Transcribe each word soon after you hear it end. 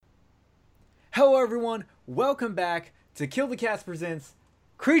Hello everyone, welcome back to Kill the Cats Presents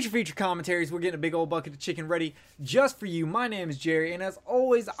Creature Feature Commentaries. We're getting a big old bucket of chicken ready just for you. My name is Jerry, and as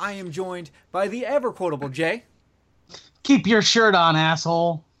always, I am joined by the ever-quotable Jay. Keep your shirt on,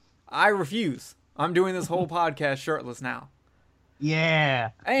 asshole. I refuse. I'm doing this whole podcast shirtless now. Yeah.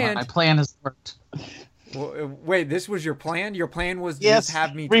 And my plan has worked. Wait, this was your plan? Your plan was to Yes. just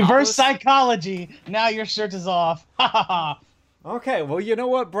have me Reverse topless? psychology. Now your shirt is off. Ha ha ha. Okay, well, you know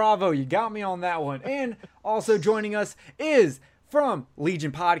what? Bravo, you got me on that one. And also joining us is from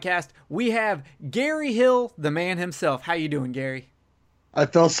Legion Podcast, we have Gary Hill, the man himself. How you doing, Gary? I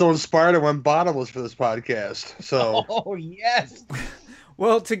felt so inspired I went bottomless for this podcast. So Oh yes.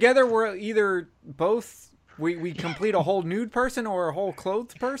 Well, together we're either both we complete a whole nude person or a whole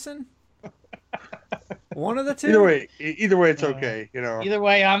clothed person. One of the two. either way, it's okay. You know. Either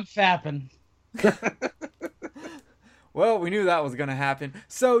way, I'm fapping. Well, we knew that was going to happen.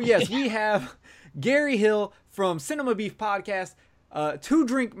 So, yes, we have Gary Hill from Cinema Beef Podcast, 2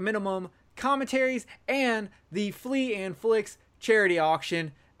 Drink Minimum commentaries, and the Flea and Flicks charity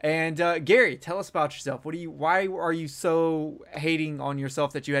auction. And Gary, tell us about yourself. Why are you so hating on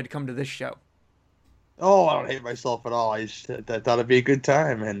yourself that you had to come to this show? Oh, I don't hate myself at all. I thought it'd be a good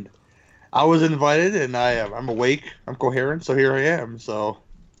time, and I was invited, and I'm awake, I'm coherent, so here I am. So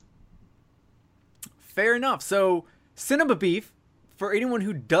Fair enough. So, Cinema Beef, for anyone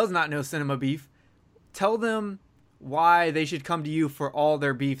who does not know Cinema Beef, tell them why they should come to you for all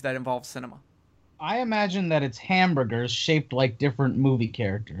their beef that involves cinema. I imagine that it's hamburgers shaped like different movie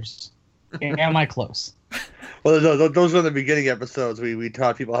characters. Am I close? well, those are the beginning episodes. We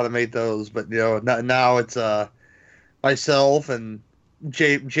taught people how to make those, but now it's myself and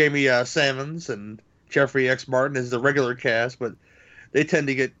Jamie Sammons and Jeffrey X Martin is the regular cast, but they tend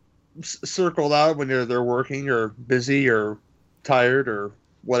to get circled out when they're working or busy or tired or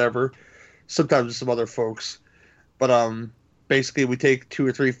whatever. Sometimes some other folks, but basically we take 2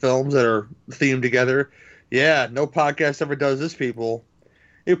 or 3 films that are themed together. Yeah, no podcast ever does this, people.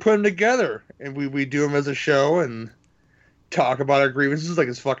 You put them together and we do them as a show and talk about our grievances like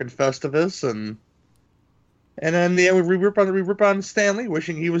it's fucking Festivus, and then we rip on Stanley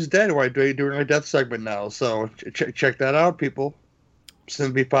wishing he was dead while doing our death segment now. So check that out, people.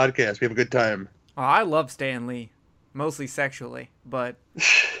 Cinema Beef Podcast. We have a good time. Oh, I love Stan Lee, mostly sexually, but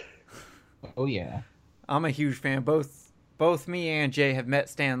Oh yeah. I'm a huge fan. Both me and Jay have met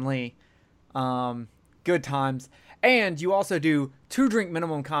Stan Lee. Good times. And you also do 2 Drink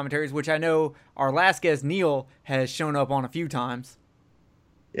Minimum commentaries, which I know our last guest, Neil, has shown up on a few times.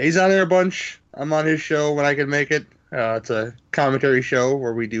 Yeah, he's on there a bunch. I'm on his show when I can make it. It's a commentary show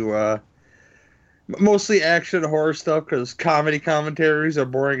where we do mostly action and horror stuff, because comedy commentaries are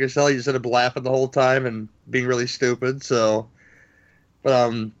boring as hell. You just end up laughing the whole time and being really stupid. So,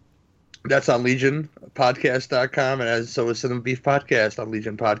 but that's on LegionPodcast.com, and so is Cinema Beef Podcast on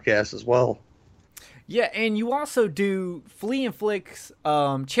Legion Podcast as well. Yeah, and you also do Flea and Flicks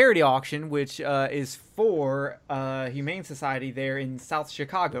charity auction, which is for Humane Society there in South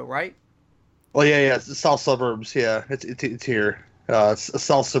Chicago, right? Well, yeah, it's the South Suburbs. Yeah, it's here. It's a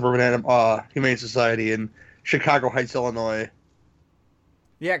South Suburban Humane Society in Chicago Heights, Illinois.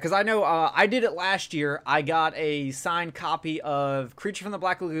 Yeah, because I know I did it last year. I got a signed copy of Creature from the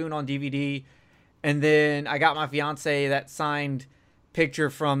Black Lagoon on DVD, and then I got my fiance that signed picture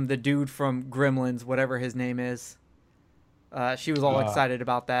from the dude from Gremlins, whatever his name is. She was all excited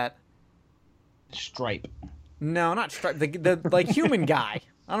about that. Stripe. No, not Stripe. The like human guy.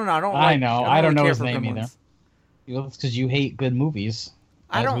 I don't know. I don't know care his for name Gremlins. either. It's because you hate good movies.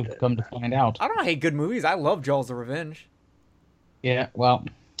 I don't- We've come to find out. I don't hate good movies. I love Jaws of Revenge. Yeah. Well.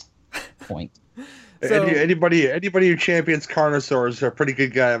 Point. So- Anybody who champions Carnosaurs are a pretty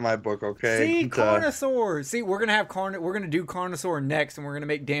good guy in my book. Okay. See, It's, Carnosaur. See, we're gonna have We're gonna do Carnosaur next, and we're gonna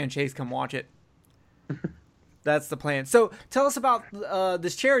make Dan Chase come watch it. That's the plan. So, tell us about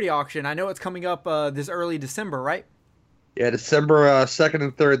this charity auction. I know it's coming up this early December, right? Yeah, December 2nd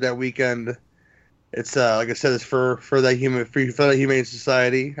and 3rd that weekend. It's like I said, it's for the Humane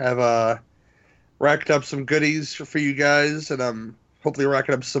Society. I've racked up some goodies for you guys, and I'm hopefully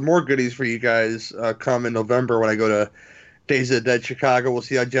racking up some more goodies for you guys come in November when I go to Days of the Dead Chicago. We'll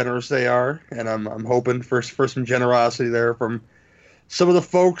see how generous they are, and I'm hoping for some generosity there from some of the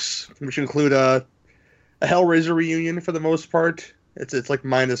folks, which include a Hellraiser reunion for the most part. It's like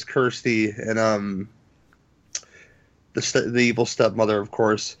minus Kirsty and the evil stepmother, of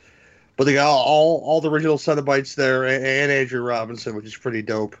course. But they got all the original Cenobites there, and Andrew Robinson, which is pretty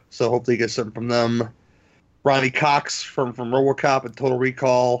dope. So hopefully you get something from them. Ronnie Cox from RoboCop and Total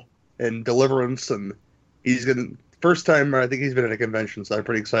Recall and Deliverance, and he's gonna first time I think he's been at a convention, so I'm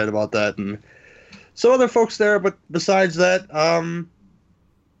pretty excited about that. And some other folks there, but besides that,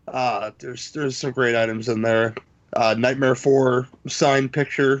 there's some great items in there. Nightmare 4 signed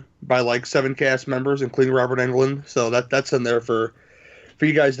picture by like 7 cast members, including Robert Englund. So that's in there for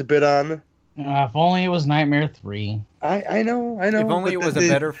you guys to bid on. If only it was Nightmare 3. I know. If only it was a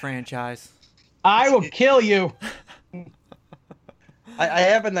better franchise. I will kill you. I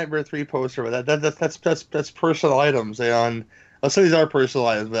have a Nightmare 3 poster, but that's personal items. And some of these are personal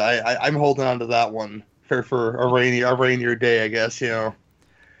items, but I'm holding on to that one for a rainier day, I guess.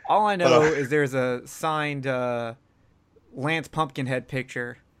 All I know is there's a signed Lance Pumpkinhead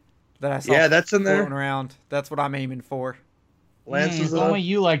picture that I saw. Yeah, that's in there. Floating around. That's what I'm aiming for. Lance is only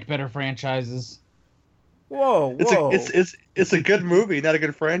you liked better franchises. Whoa! It's a good movie, not a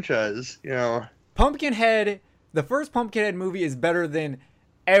good franchise. Pumpkinhead. The first Pumpkinhead movie is better than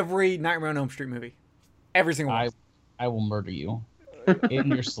every Nightmare on Elm Street movie. Every single one. I will murder you in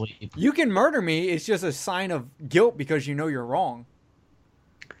your sleep. You can murder me. It's just a sign of guilt because you know you're wrong.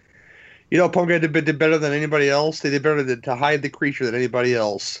 Pumpkinhead did better than anybody else. They did better to hide the creature than anybody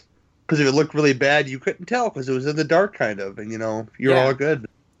else. Because if it looked really bad, you couldn't tell because it was in the dark, kind of. And, you're all good.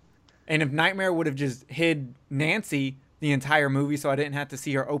 And if Nightmare would have just hid Nancy the entire movie so I didn't have to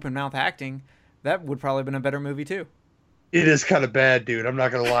see her open mouth acting, that would probably have been a better movie, too. It is kind of bad, dude. I'm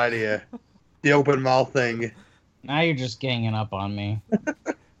not going to lie to you. The open mouth thing. Now you're just ganging up on me.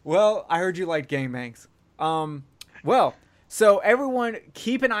 Well, I heard you liked gangbangs. So everyone,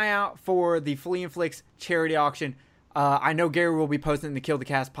 keep an eye out for the Flea and Flicks charity auction. I know Gary will be posting in the Kill the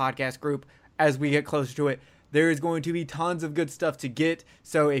Cast podcast group as we get closer to it. There is going to be tons of good stuff to get.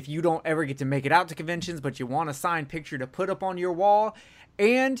 So if you don't ever get to make it out to conventions, but you want a signed picture to put up on your wall,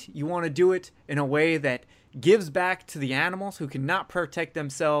 and you want to do it in a way that gives back to the animals who cannot protect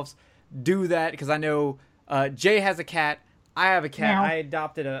themselves, do that. Because I know Jay has a cat. I have a cat. Meow. I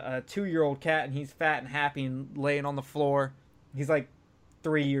adopted a 2-year-old cat, and he's fat and happy and laying on the floor. He's like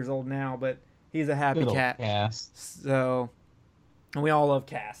 3 years old now, but he's a happy cat. Cass. So, and we all love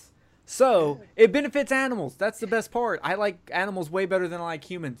Cass. So, it benefits animals. That's the best part. I like animals way better than I like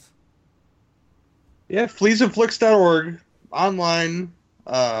humans. Yeah, fleasandflicks.org. Online.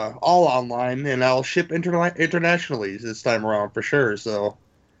 All online. And I'll ship internationally this time around for sure. So,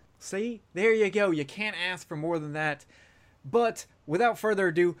 see? There you go. You can't ask for more than that. But, without further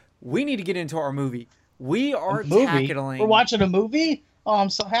ado, we need to get into our movie. We are tackling... We're watching a movie? Oh, I'm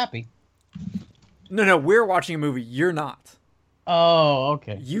so happy. No, we're watching a movie. You're not. Oh,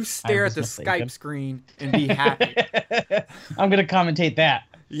 okay. You stare at the Skype screen and be happy. I'm going to commentate that.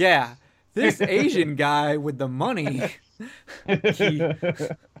 Yeah. This Asian guy with the money.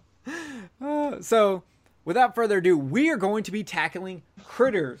 So, without further ado, we are going to be tackling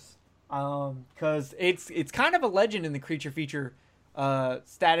Critters. Because it's kind of a legend in the creature feature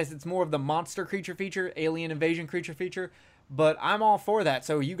status. It's more of the monster creature feature, alien invasion creature feature. But I'm all for that.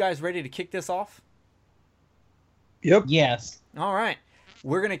 So, are you guys ready to kick this off? Yep. Yes. All right.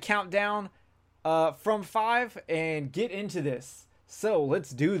 We're going to count down from 5 and get into this. So let's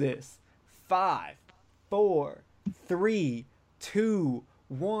do this. 5, 4, 3, 2,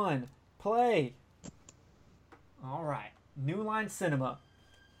 1, play. All right. New Line Cinema.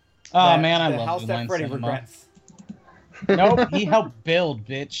 Oh, man, I the love house New that Line Freddy Cinema. regrets. Nope, he helped build,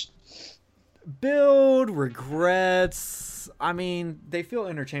 bitch. Build, regrets. I mean, they feel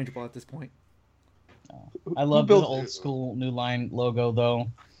interchangeable at this point. I love the old school New Line logo, though.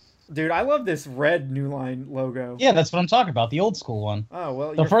 Dude, I love this red New Line logo. Yeah, that's what I'm talking about, the old school one. Oh,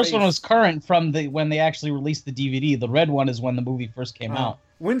 well, the first one was current from when they actually released the DVD. The red one is when the movie first came out.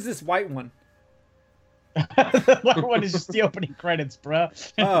 When's this white one? The white one is just the opening credits, bro.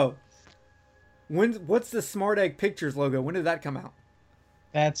 Oh. What's the Smart Egg Pictures logo? When did that come out?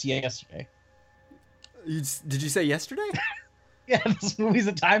 That's yesterday. Did you say yesterday? Yeah, this movie's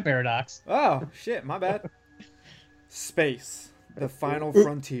a time paradox. Oh, shit, my bad. Space, the final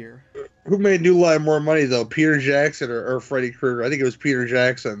frontier. Who made New Line more money, though? Peter Jackson or Freddy Krueger? I think it was Peter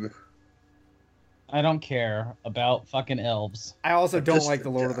Jackson. I don't care about fucking elves. I also don't like the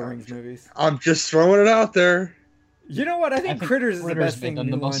Lord of the Rings movies. I'm just throwing it out there. You know what? I think Critters is the best thing done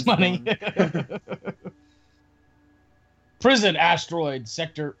New the most Line's money. done. Prison Asteroid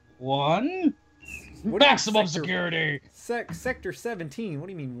Sector 1? Maximum security. Sector 17. What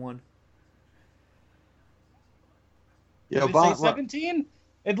do you mean 1? Yeah, Did it say 17?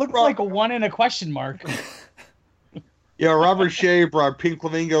 It looked like a 1 and a question mark. Yeah, Robert Shea brought Pink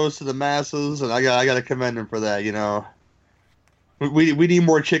Flamingos to the masses, and I got to commend him for that. We need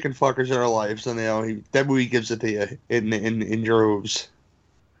more chicken fuckers in our lives, and that movie gives it to you in droves.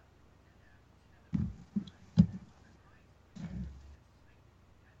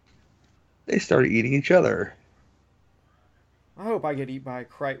 They started eating each other. I hope I get eaten by a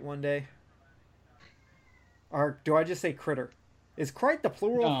Krite one day. Or do I just say critter? Is Krite the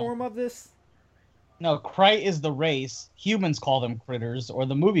plural No. form of this? No, Krite is the race. Humans call them critters, or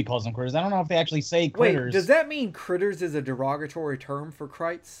the movie calls them critters. I don't know if they actually say critters. Wait, does that mean critters is a derogatory term for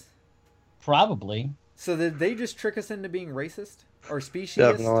Krites? Probably. So did they just trick us into being racist? Or speciesist?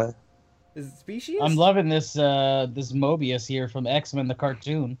 Definitely. Is it speciesist? I'm loving this this Mobius here from X-Men the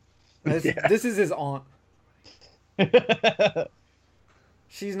cartoon. Yeah. This is his aunt.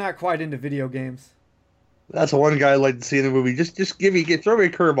 She's not quite into video games. That's one guy I'd like to see in a movie. Just throw me a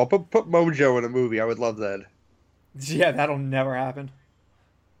curveball. Put Mojo in a movie. I would love that. Yeah, that'll never happen.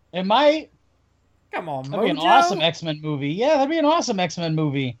 It might. Come on, That'd be an Mojo. awesome X-Men movie. Yeah, that'd be an awesome X-Men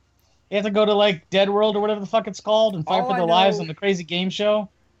movie. You have to go to like Dead World or whatever the fuck it's called and fight All for I their lives know- on the crazy game show.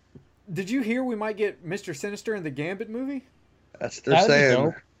 Did you hear we might get Mr. Sinister in the Gambit movie? That's what they're That'd be saying.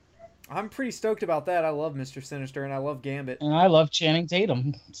 dope. I'm pretty stoked about that. I love Mr. Sinister and I love Gambit. And I love Channing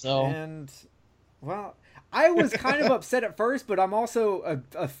Tatum. So And, well, I was kind of upset at first, but I'm also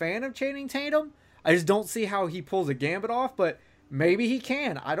a fan of Channing Tatum. I just don't see how he pulls a Gambit off, but maybe he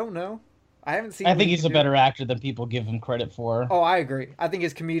can. I don't know. I haven't seen I what think he he's can a do. better actor than people give him credit for. Oh, I agree. I think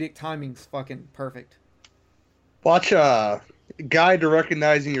his comedic timing's fucking perfect. Watch Guide to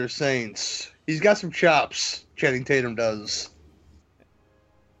Recognizing Your Saints. He's got some chops. Channing Tatum does.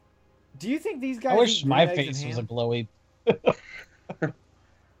 Do you think these guys I wish eat my green eggs face and was a ham? glowy.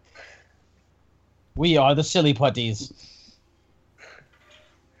 We are the silly putties.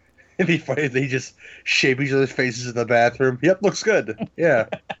 It'd be funny if they just shape each other's faces in the bathroom. Yep, looks good. Yeah.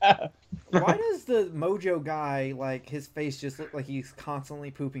 Why does the Mojo guy, like, his face just look like he's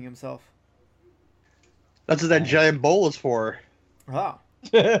constantly pooping himself? That's what that giant bowl is for. Oh.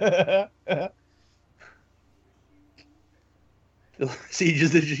 See, he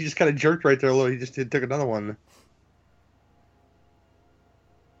just kind of jerked right there a little. He just took another one.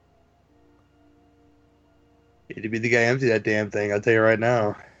 Need to be the guy empty that damn thing. I'll tell you right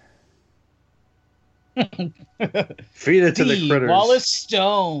now. Feed it to the D. critters. Wallace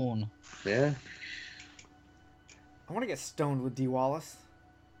Stone. Yeah. I want to get stoned with D. Wallace.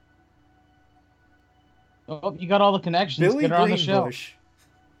 Oh, you got all the connections. Billy Get her on the show. Greenbush.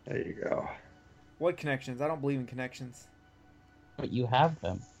 There you go. What connections? I don't believe in connections. But you have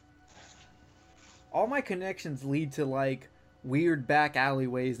them. All my connections lead to, like, weird back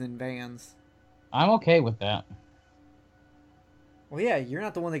alleyways and vans. I'm okay with that. Well, yeah, you're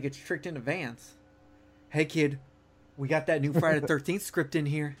not the one that gets tricked into vans. Hey, kid, we got that new Friday the 13th script in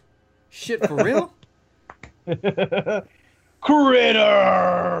here. Shit, for real?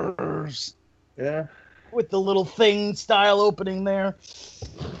 Critters! Yeah. With the little thing style opening there.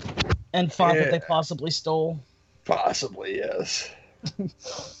 And font that Yeah. they possibly stole. Possibly, yes.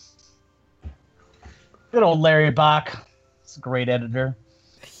 Good old Larry Bach. He's a great editor.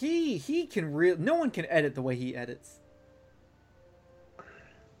 He can no one can edit the way he edits.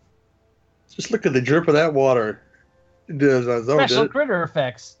 Just look at the drip of that water. It does on its own, Special did it? critter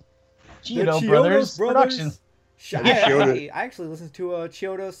effects. The Chiodo Brothers Production. Chiodo. I actually listened to a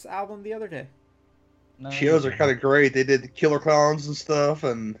Chiodos album the other day. Nice. Chios are kind of great. They did the Killer Clowns and stuff,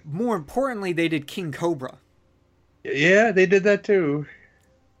 and More importantly, they did King Cobra, yeah, they did that too.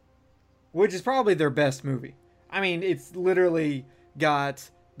 which is probably their best movie. I mean, it's literally got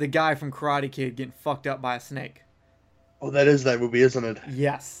the guy from Karate Kid getting fucked up by a snake. Oh, that is that movie, isn't it?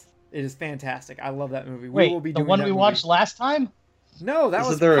 Yes, it is fantastic. I love that movie. Wait, we will be the doing one that we movie. watched last time? No, that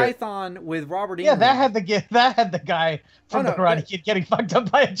Isn't was there a- Python with Robert Yeah, Englund. that had the guy from Oh, no, the Karate that- Kid getting fucked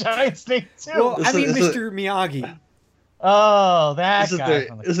up by a giant snake too. Well, I Isn't- mean, isn't- Mr. Miyagi. Oh, that Isn't guy. there,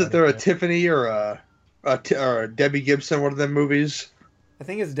 from the isn't Karate there a Kid. Tiffany or a Debbie Gibson, one of them movies? I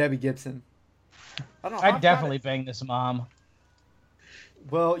think it's Debbie Gibson. I don't know. I'd definitely bang this mom.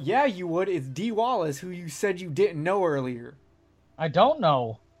 Well, yeah, you would. It's Dee Wallace, who you said you didn't know earlier. I don't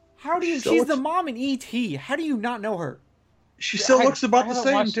know. How do you? So She's it's- the mom in E.T. How do you not know her? She still I- looks about I the haven't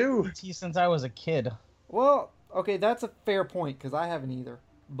same watched too. E.T. since I was a kid. Well, okay, that's a fair point because I haven't either.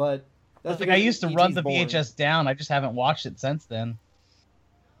 But that's Like I because used to E.T.'s run the boring. VHS down. I just haven't watched it since then.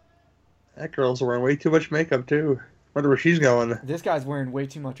 That girl's wearing way too much makeup too. Wonder where she's going. This guy's wearing way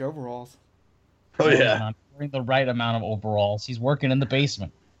too much overalls. Oh He's yeah. not wearing the right amount of overalls. He's working in the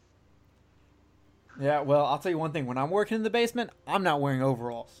basement. Yeah, well, I'll tell you one thing. When I'm working in the basement, I'm not wearing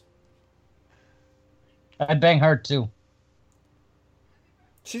overalls. I'd bang her too.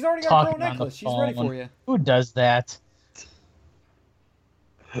 She's already got a Talking pearl on the necklace. She's ready phone. for you. Who does that?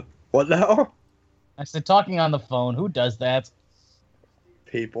 What now? I said talking on the phone. Who does that?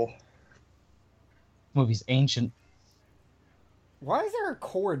 People. Movie's ancient. Why is there a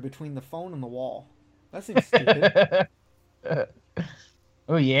cord between the phone and the wall? That seems stupid.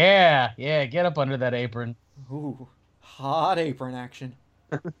 Oh yeah, yeah. Get up under that apron. Ooh, hot apron action.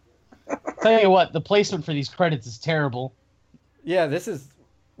 Tell you what, the placement for these credits is terrible. Yeah, this is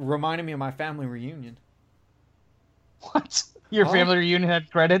reminding me of my family reunion. What? Your Huh? family reunion had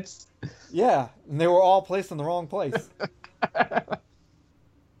credits? Yeah, and they were all placed in the wrong place.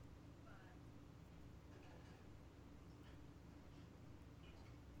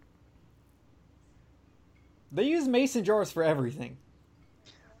 They use mason jars for everything.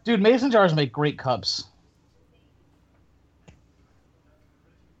 Dude, mason jars make great cups.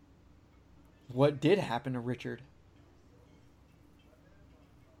 What did happen to Richard?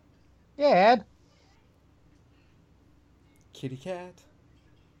 Dad. Kitty cat.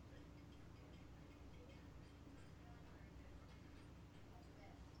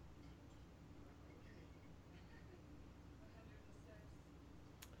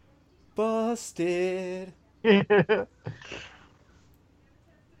 Busted.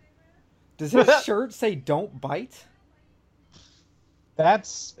 Does his shirt say "Don't bite"?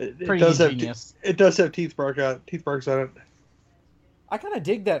 That's It pretty does have ingenious. it does have teeth marks on it. I kind of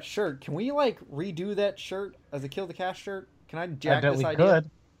dig that shirt. Can we like redo that shirt as a Kill the Cast shirt? Can I I jack bet this we idea? could.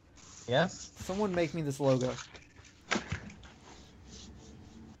 Yes. Someone make me this logo.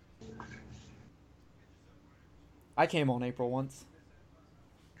 I came on April once.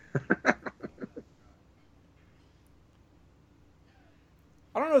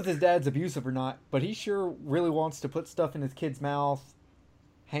 I don't know if his dad's abusive or not, but he sure really wants to put stuff in his kid's mouth,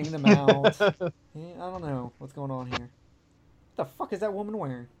 hang them out. Yeah, I don't know what's going on here. What the fuck is that woman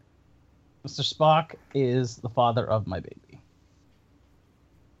wearing? Mr. Spock is the father of my baby.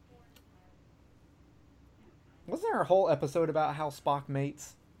 Wasn't there a whole episode about how Spock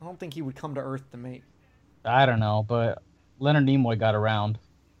mates? I don't think he would come to Earth to mate. I don't know, but Leonard Nimoy got around.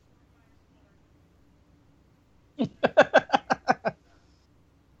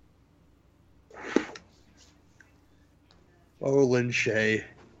 Oh, Lin Shay.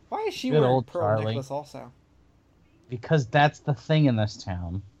 Why is she Good wearing a old pearl Charlie. necklace also? Because that's the thing in this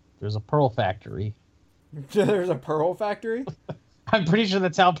town. There's a pearl factory. There's a pearl factory? I'm pretty sure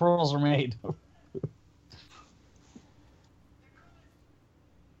that's how pearls are made.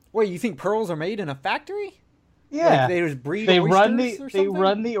 Wait, you think pearls are made in a factory? Yeah. Like they just breed They oysters run or the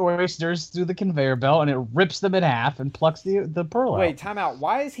something? oysters through the conveyor belt and it rips them in half and plucks the pearl Wait, out. time out.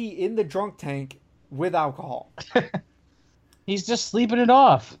 Why is he in the drunk tank with alcohol? He's just sleeping it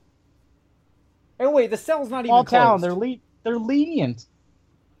off. Hey, wait, the cell's not even Small town, closed. they're lenient.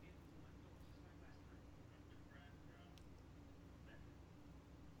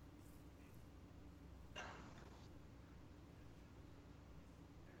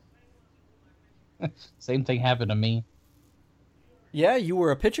 Same thing happened to me. Yeah, you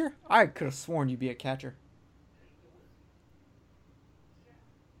were a pitcher? I could have sworn you'd be a catcher.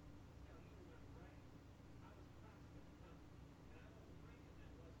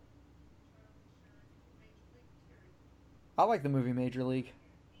 I like the movie Major League.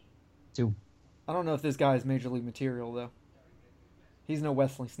 Too. I don't know if this guy is Major League material, though. He's no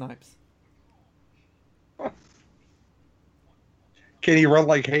Wesley Snipes. Can he run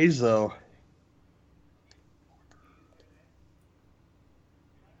like Hayes though?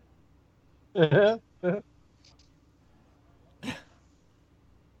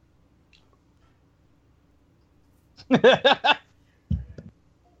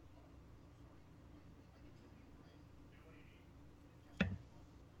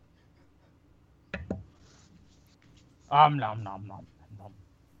 Nom nom nom nom.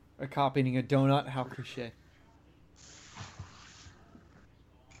 A cop eating a donut? How cliche.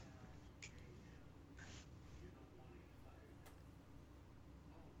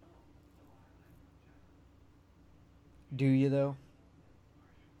 Do you, though?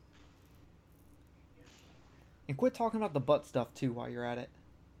 And quit talking about the butt stuff, too, while you're at it.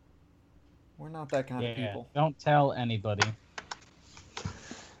 We're not that kind of people. Don't tell anybody.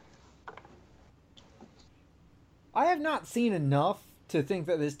 I have not seen enough to think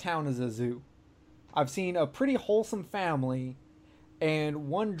that this town is a zoo. I've seen a pretty wholesome family and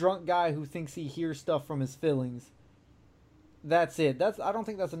one drunk guy who thinks he hears stuff from his feelings. That's it. I don't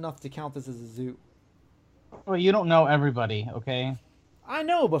think that's enough to count this as a zoo. Well, you don't know everybody, okay? I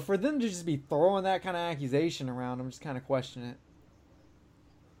know, but for them to just be throwing that kind of accusation around, I'm just kind of questioning it.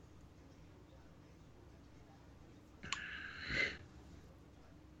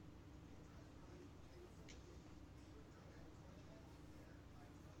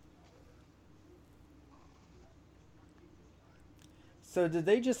 So did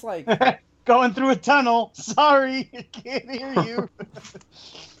they just like Going through a tunnel. Sorry, I can't hear you.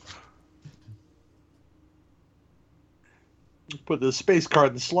 Put the space card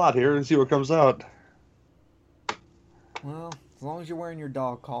in the slot here and see what comes out. Well, as long as you're wearing your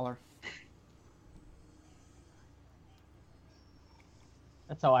dog collar.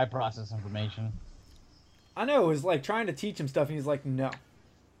 That's how I process information. I know, it was like trying to teach him stuff, and he's like, no.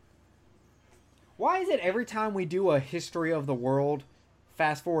 Why is it every time we do a history of the world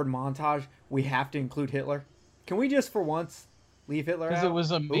fast forward montage, we have to include Hitler? Can we just, for once, leave Hitler out? Because it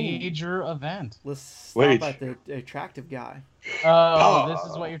was a major event. Let's stop Wait. at the attractive guy. Oh,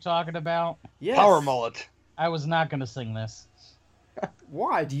 this is what you're talking about? Yes. Power mullet. I was not going to sing this.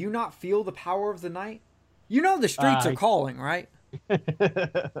 Why? Do you not feel the power of the night? You know the streets are calling, right?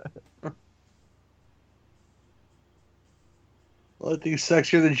 Well, I think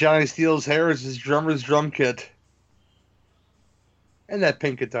sexier than Johnny Steele's hair is his drummer's drum kit. And that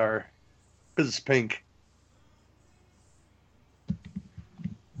pink guitar. Because it's pink.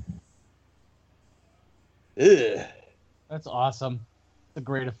 Ugh. That's awesome. It's a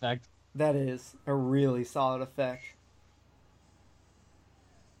great effect. That is a really solid effect.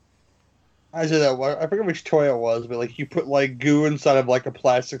 I said that. I forget which toy it was, but like you put like goo inside of like a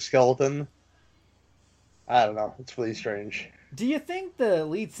plastic skeleton. I don't know. It's really strange. Do you think the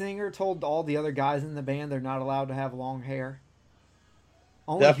lead singer told all the other guys in the band they're not allowed to have long hair?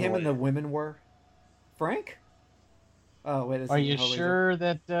 Only him Definitely. and the women were. Frank? Oh wait, this Are is you totally sure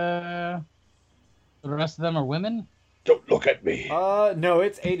that the rest of them are women? Don't look at me. No,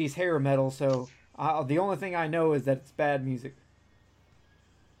 it's 80s hair metal, so the only thing I know is that it's bad music.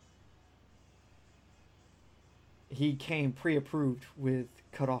 He came pre-approved with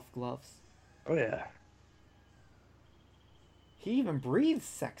cut-off gloves. Oh yeah. He even breathes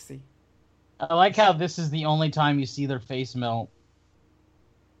sexy. I like how this is the only time you see their face melt.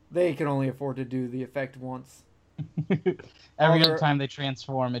 They can only afford to do the effect once. Every other time they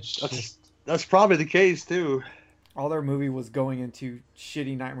transform, it's just... That's probably the case too. All their movie was going into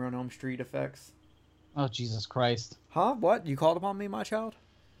shitty Nightmare on Elm Street effects. Oh, Jesus Christ. Huh? What? You called upon me, my child?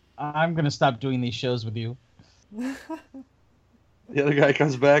 I'm going to stop doing these shows with you. The other guy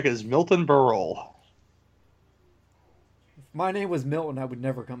comes back as Milton Berle. If my name was Milton, I would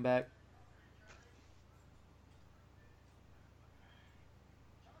never come back.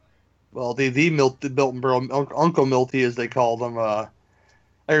 Well, the Milton Berle, Uncle Milty as they called him. I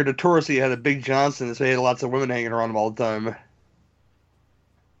heard notoriously he had a big Johnson, so he had lots of women hanging around him all the time.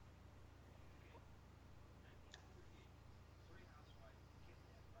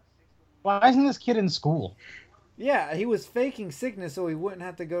 Why isn't this kid in school? Yeah, he was faking sickness so he wouldn't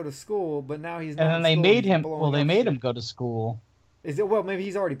have to go to school, but now he's not. And then in they school, made he's him... blowing Well, they up made shit. him go to school. Is it? Well, maybe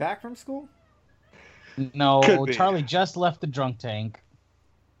he's already back from school? No, Could be. Charlie just left the drunk tank.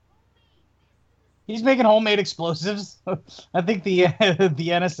 He's making homemade explosives. I think the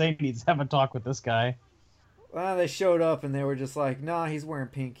NSA needs to have a talk with this guy. Well, they showed up and they were just like, nah, he's wearing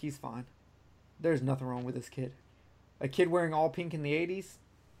pink. He's fine. There's nothing wrong with this kid. A kid wearing all pink in the 80s?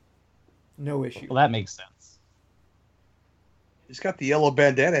 No issue. Well, that makes sense. He's got the yellow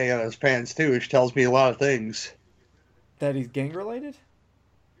bandana hanging on his pants too, which tells me a lot of things. That he's gang related?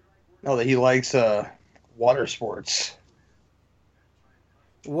 No, that he likes water sports.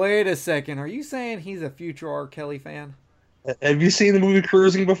 Wait a second. Are you saying he's a future R. Kelly fan? Have you seen the movie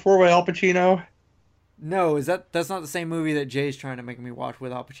Cruising before by Al Pacino? No, that's not the same movie that Jay's trying to make me watch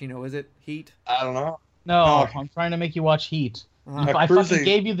with Al Pacino, is it? Heat? I don't know. No, Oh. I'm trying to make you watch Heat. Uh, I Cruising. fucking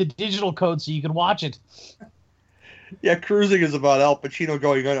gave you the digital code so you could watch it. Yeah, Cruising is about Al Pacino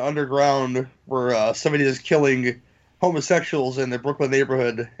going underground where somebody is killing homosexuals in the Brooklyn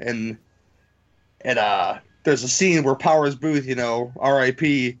neighborhood, and there's a scene where Powers Booth,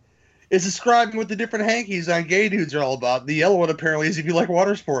 R.I.P., is describing what the different hankies on gay dudes are all about. The yellow one apparently is if you like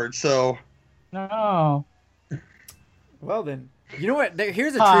water sports, so... No. well then, you know what?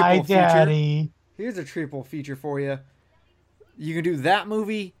 Here's a triple Hi, feature. Daddy. Here's a triple feature for you. You can do that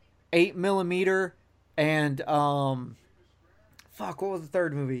movie, 8mm, and what was the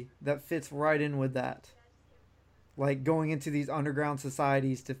third movie that fits right in with that? Like going into these underground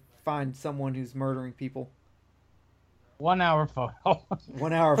societies to find someone who's murdering people. 1 hour photo.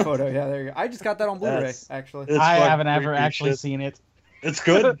 1 hour photo. Yeah, there you go. I just got that on Blu-ray, That's- actually. It's I fucking haven't ever creepy actually shit. seen it. It's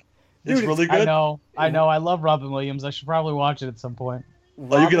good. It's Dude, really good. I know. I love Robin Williams. I should probably watch it at some point.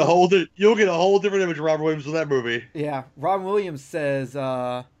 Well, you'll get a whole different image of Robert Williams with that movie. Yeah, Robin Williams says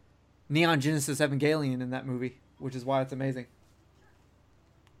Neon Genesis Evangelion in that movie, which is why it's amazing.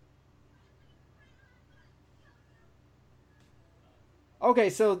 Okay,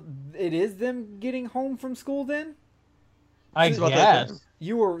 so it is them getting home from school then? I It's about guess. that-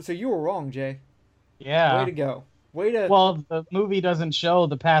 You were wrong, Jay. Yeah. Way to go. Way to. Well, the movie doesn't show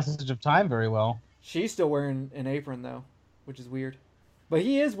the passage of time very well. She's still wearing an apron though, which is weird. But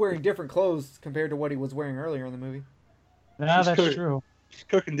he is wearing different clothes compared to what he was wearing earlier in the movie. Yeah, She's that's cooking- true. She's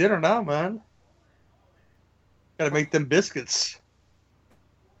cooking dinner now, man. Gotta make them biscuits.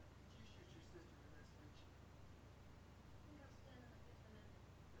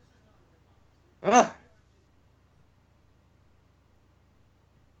 Ah.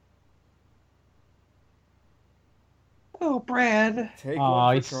 Oh, Brad. Take Aw,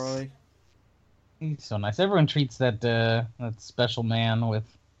 one he's- for Charlie. He's so nice. Everyone treats that special man with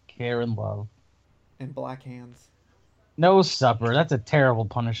care and love. And black hands. No supper. That's a terrible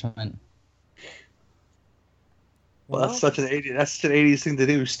punishment. Well, that's such an 80s thing to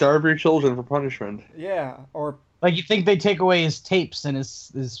do. Starve your children for punishment. yeah, or Like, you think they take away his tapes and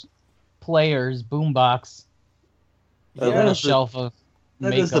his player, his boombox, Yeah, and a that's the- shelf of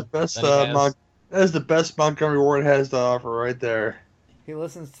That is the makeup best. that he has. That is the best Montgomery Ward has to offer, right there. he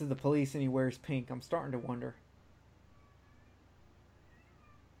listens to the police and he wears pink. I'm starting to wonder.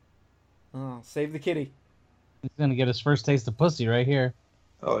 Oh, save the kitty. He's gonna get his first taste of pussy right here.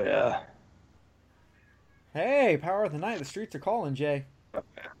 Oh yeah. Hey, Power of the Night, the streets are calling, Jay.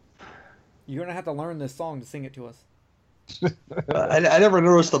 You're gonna have to learn this song to sing it to us. I never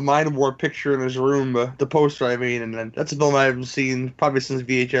noticed the Mind War picture in his room, the poster. I mean, and that's a film I haven't seen probably since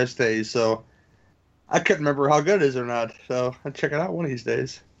VHS days. So I couldn't remember how good it is or not. So I'll check it out one of these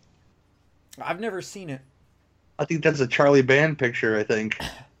days. I've never seen it. I think that's a Charlie Band picture. I think.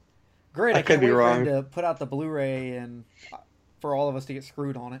 Great, I I could can't be wait for wrong. him to put out the Blu-ray and for all of us to get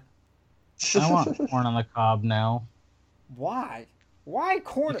screwed on it. I want corn on the cob now. Why? Why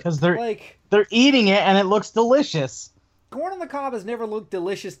corn? Because they're- like They're eating it and it looks delicious. corn on the cob has never looked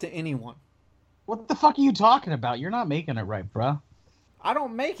delicious to anyone. What the fuck are you talking about? You're not making it right, bruh. I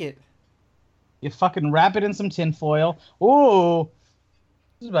don't make it. You fucking wrap it in some tinfoil. Ooh.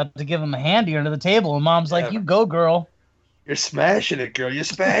 He's about to give him a handy under the table, and Mom's like, Yeah. you go, girl. You're smashing it, girl. You're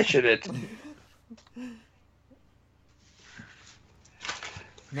smashing it.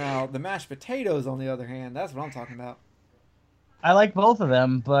 Now the mashed potatoes, on the other hand, that's what I'm talking about. I like both of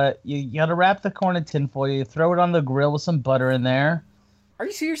them, but you gotta wrap the corn in tinfoil. You throw it on the grill with some butter in there. Are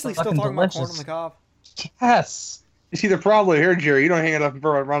you seriously It's still fucking talking about corn on delicious. the cob? Yes. You see, the problem here, Jerry, you don't hang it up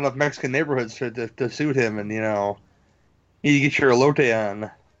around enough Mexican neighborhoods to suit him, and you get your elote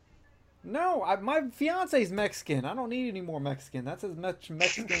on. No, my fiance's Mexican. I don't need any more Mexican. That's as much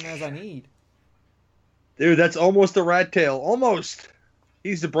Mexican as I need. Dude, that's almost a rat tail. Almost. He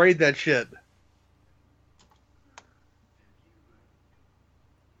used to braid that shit.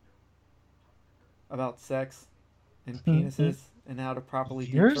 About sex and Mm-hmm. penises and how to properly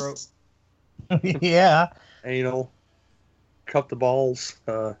deep throat. Yours? Yeah. Anal. Cup the balls.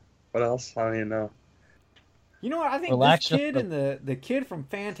 What else? I don't even know. You know what? I think Relax this your kid and the kid from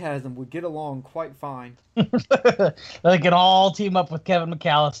Phantasm would get along quite fine. They can all team up with Kevin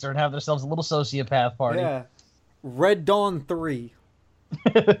McAllister and have themselves a little sociopath party. Yeah. Red Dawn 3.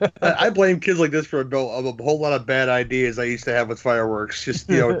 I blame kids like this for a whole lot of bad ideas I used to have with fireworks. Just,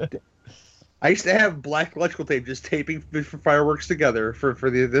 I used to have black electrical tape just taping fireworks together for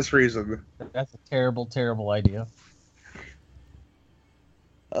this reason. That's a terrible, terrible idea.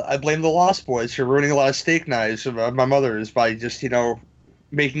 I blame the Lost Boys for ruining a lot of steak knives of my mother's by just,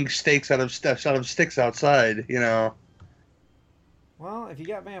 making steaks out of sticks outside, Well, if you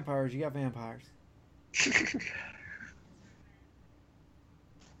got vampires, you got vampires.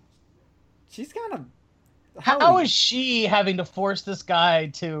 She's kind of. How is she having to force this guy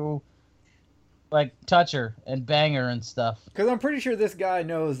to, touch her and bang her and stuff? Because I'm pretty sure this guy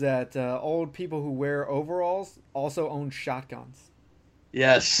knows that old people who wear overalls also own shotguns.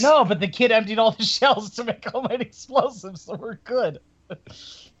 Yes. No, but the kid emptied all the shells to make homemade explosives, so we're good.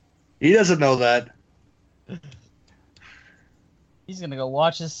 He doesn't know that. He's gonna go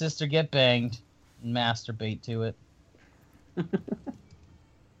watch his sister get banged and masturbate to it.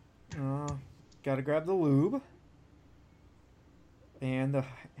 Gotta grab the lube. And the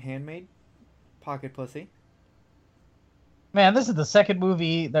handmade pocket pussy. Man, this is the second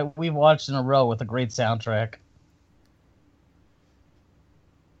movie that we've watched in a row with a great soundtrack.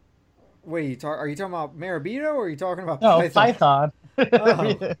 Wait, are you talking about Marabito or are you talking about No, Python?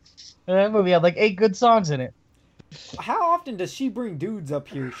 Python. Oh. That movie had 8 good songs in it. How often does she bring dudes up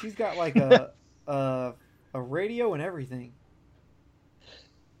here? She's got a radio and everything.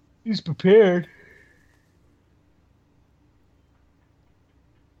 He's prepared.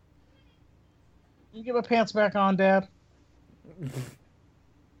 You get my pants back on, Dad?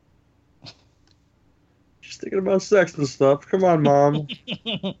 thinking about sex and stuff. Come on, Mom.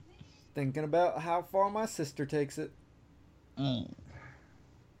 Thinking about how far my sister takes it.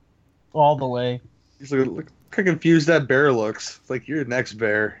 All the way. He's like, look how confused that bear looks. It's like, you're the next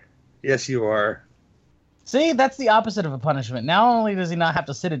bear. Yes, you are. See, that's the opposite of a punishment. Not only does he not have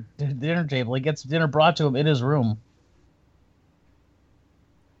to sit at the dinner table, he gets dinner brought to him in his room.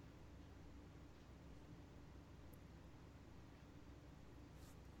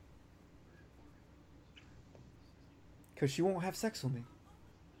 Because she won't have sex with me.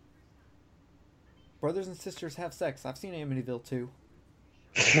 Brothers and sisters have sex. I've seen Amityville too.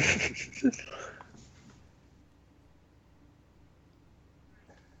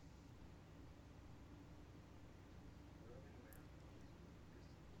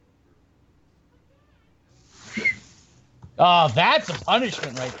 Oh, that's a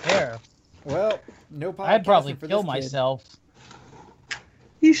punishment right there. Well, no podcasting I'd probably for kill this kid. myself.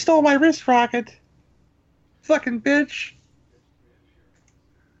 He stole my wrist rocket. Fucking bitch.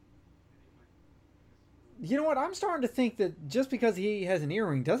 You know what? I'm starting to think that just because he has an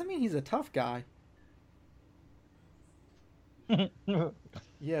earring doesn't mean he's a tough guy.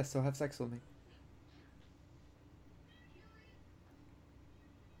 Yeah, so have sex with me.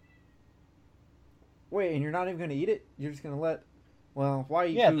 Wait, and you're not even going to eat it? You're just going to let... Well, why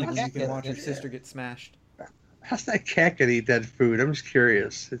eat food when you can watch your sister get smashed? How's that cat gonna eat that food? I'm just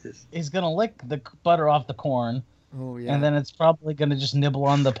curious. He's going to lick the butter off the corn, Oh, yeah. and then it's probably going to just nibble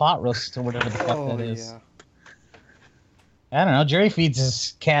on the pot roast or whatever the fuck that is. Yeah. I don't know. Jerry feeds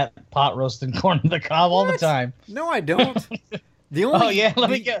his cat pot roast and corn on the cob all the What? time. No, I don't. The only, Oh yeah, let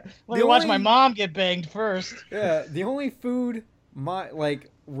me watch my only- mom get banged first. Yeah, the only food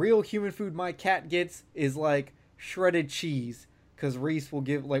real human food my cat gets is like shredded cheese. Because Reese will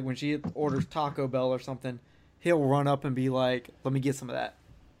give, like, when she orders Taco Bell or something, he'll run up and be like, "Let me get some of that."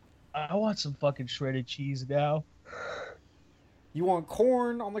 I want some fucking shredded cheese now. You want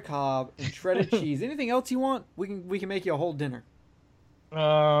corn on the cob and shredded cheese. Anything else you want? We can make you a whole dinner.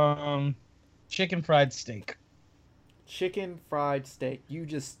 Chicken fried steak. Chicken fried steak. You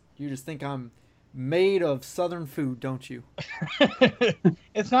just think I'm made of Southern food, don't you?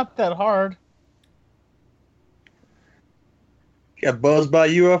 It's not that hard. Got buzzed by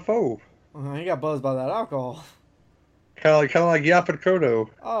UFO. He got buzzed by that alcohol. Kind of like Yaphet Kotto.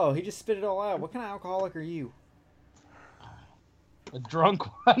 Oh, he just spit it all out. What kind of alcoholic are you? A drunk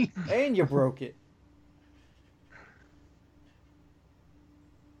one. And you broke it.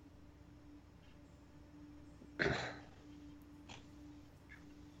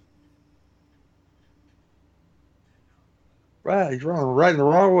 Right, he's running right in the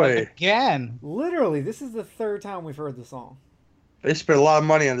wrong way. Again. Literally, this is the third time we've heard the song. They spent a lot of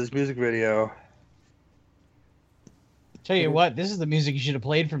money on this music video. Tell you what, this is the music you should have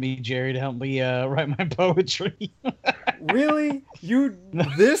played for me, Jerry, to help me write my poetry. Really? You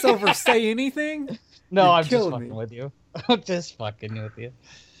this over say anything? No, You're I'm just killing fucking me. with you. I'm just fucking with you.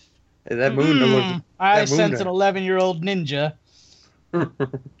 Hey, that moon looked. I that moon sense there. an 11-year-old ninja.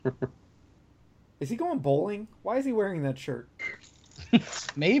 Is he going bowling? Why is he wearing that shirt?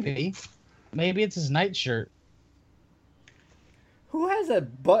 Maybe. Maybe it's his nightshirt. Who has a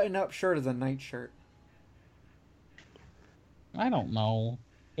button-up shirt as a nightshirt? I don't know.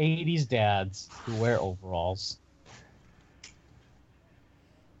 80s dads who wear overalls.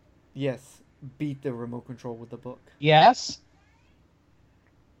 Yes, beat the remote control with the book. Yes?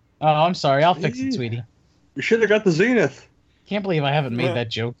 Oh, I'm sorry. I'll fix it, sweetie. You should have got the Zenith. Can't believe I haven't made Yeah. that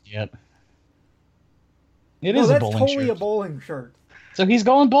joke yet. It No, is a that's bowling totally shirt. a bowling shirt. So he's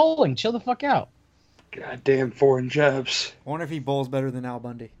going bowling. Chill the fuck out. Goddamn foreign jabs. I wonder if he bowls better than Al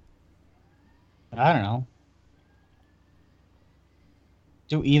Bundy. I don't know.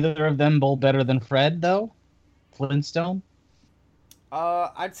 Do either of them bowl better than Fred, though? Flintstone?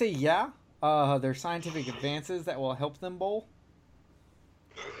 I'd say yeah. There's scientific advances that will help them bowl.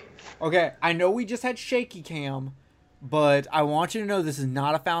 Okay, I know we just had shaky cam, but I want you to know this is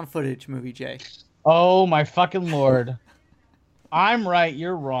not a found footage movie, Jay. Oh, my fucking lord. I'm right,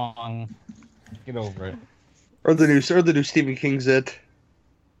 you're wrong. Get over it. Or the new Stephen King's It.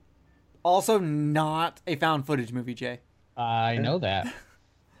 Also not a found footage movie, Jay. I know that.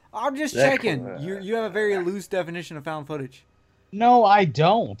 I'm just That checking. cool. You have a very loose definition of found footage. No, I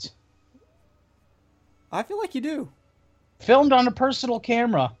don't. I feel like you do. Filmed on a personal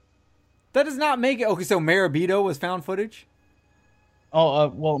camera. That does not make it. Okay, so Marabito was found footage? Oh,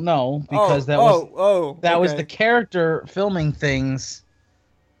 well, no, because that was okay. the character filming things.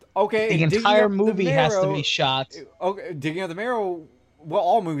 Okay, The Digging entire Up the movie has to Marrow- be shot. Okay, Digging Up the Marrow. Well,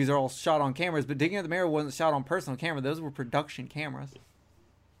 all movies are all shot on cameras, but Digging Up the Marrow wasn't shot on personal camera. Those were production cameras.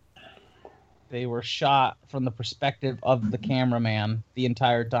 They were shot from the perspective of the cameraman the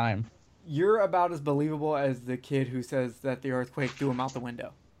entire time. You're about as believable as the kid who says that the earthquake threw him out the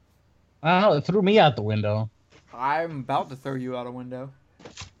window. Oh, it threw me out the window. I'm about to throw you out a window.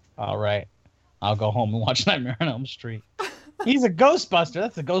 All right. I'll go home and watch Nightmare on Elm Street. He's a Ghostbuster.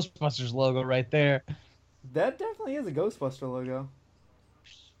 That's the Ghostbusters logo right there. That definitely is a Ghostbuster logo.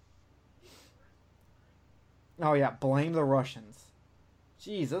 Oh, yeah. Blame the Russians.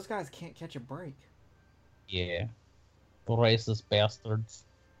 Jeez, those guys can't catch a break. Yeah. The racist bastards.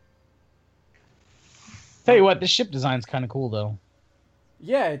 Tell you what, this ship design's kind of cool, though.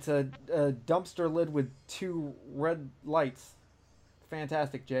 Yeah, it's a dumpster lid with 2 red lights.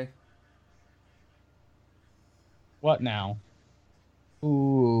 Fantastic, Jay. What now?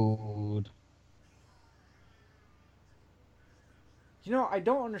 Food. You know, I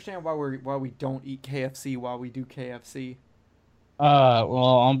don't understand why we don't eat KFC while we do KFC.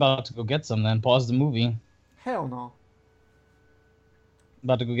 Well, I'm about to go get some then. Pause the movie. Hell no.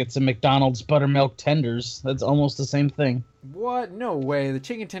 About to go get some McDonald's buttermilk tenders. That's almost the same thing. What? No way. The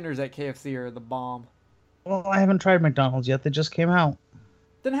chicken tenders at KFC are the bomb. Well, I haven't tried McDonald's yet. They just came out.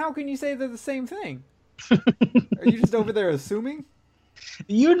 Then how can you say they're the same thing? Are you just over there assuming?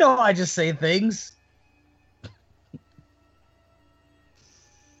 You know I just say things.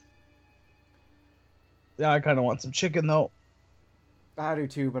 Yeah, I kind of want some chicken, though. I do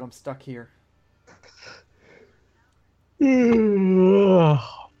too, but I'm stuck here. Oh,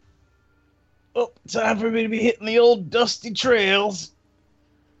 time for me to be hitting the old dusty trails.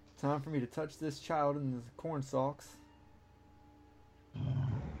 Time for me to touch this child in the corn stalks.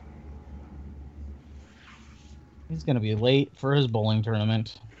 He's gonna be late for his bowling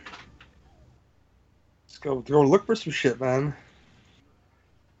tournament. Let's go look for some shit, man.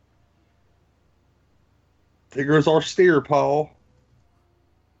 Figures our steer, Paul.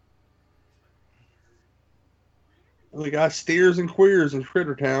 We got steers and queers in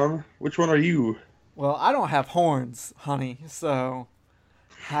Crittertown. Which one are you? Well, I don't have horns, honey, so...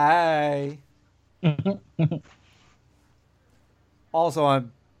 Hi. Also, I've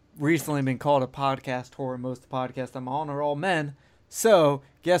recently been called a podcast whore, and most of the podcasts I'm on are all men. So,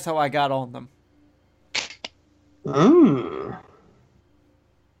 guess how I got on them?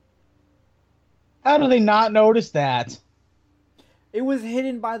 How do they not notice that? It was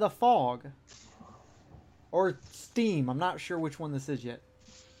hidden by the fog. Or steam. I'm not sure which one this is yet.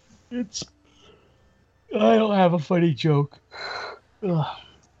 I don't have a funny joke. Ugh.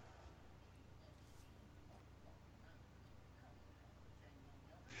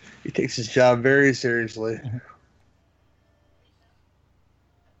 He takes his job very seriously.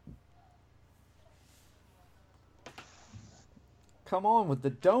 Come on with the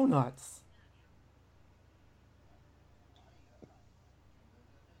donuts.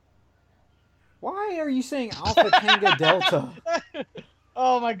 Why are you saying Alpha Tango Delta?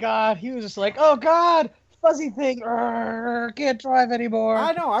 Oh my god, he was just like, oh god, fuzzy thing, can't drive anymore.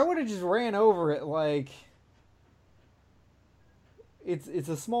 I know, I would have just ran over it like... It's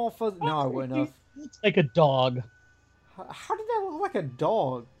a small fuzzy... No, I wouldn't have. It's like a dog. How did that look like a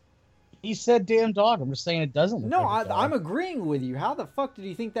dog? He said damn dog. I'm just saying it doesn't look No, like a dog. I'm agreeing with you. How the fuck did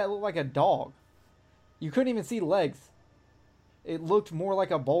you think that looked like a dog? You couldn't even see legs. It looked more like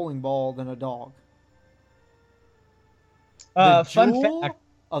a bowling ball than a dog. The Fun Jewel fact.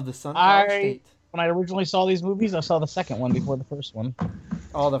 of the Sunflower State. When I originally saw these movies, I saw the second one before the first one.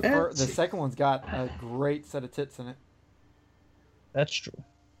 Oh, the second one's got a great set of tits in it. That's true.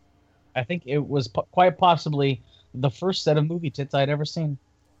 I think it was quite possibly the first set of movie tits I'd ever seen.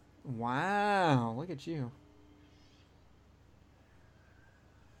 Wow, look at you.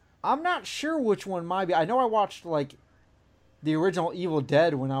 I'm not sure which one might be. I know I watched like the original Evil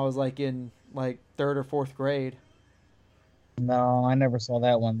Dead when I was like in like 3rd or 4th grade. No, I never saw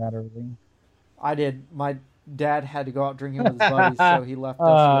that one that early. I did. My dad had to go out drinking with his buddies, so he left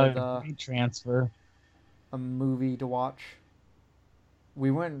us with transfer. A movie to watch. We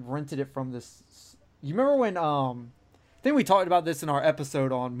went and rented it from this. You remember when I think we talked about this in our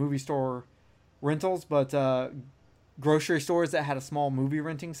episode on movie store rentals, but grocery stores that had a small movie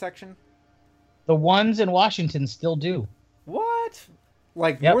renting section. The ones in Washington still do. What?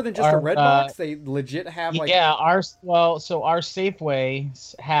 Like Yep, more than just a red box? They legit have like... Yeah, our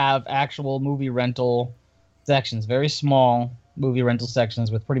Safeways have actual movie rental sections, very small movie rental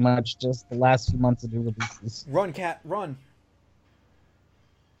sections with pretty much just the last few months of new releases. Run, cat, run.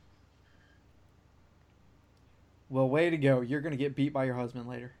 Well, way to go. You're going to get beat by your husband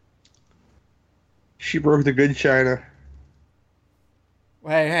later. She broke the good china.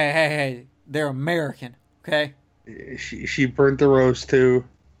 Hey. They're American, okay? She burnt the roast too.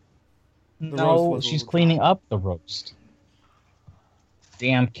 roast No, was a she's little cleaning dry. up the roast.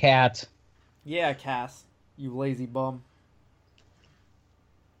 Damn cat. Yeah, Cass, you lazy bum.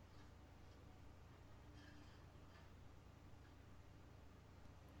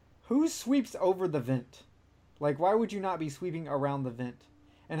 Who sweeps over the vent? Like, why would you not be sweeping around the vent?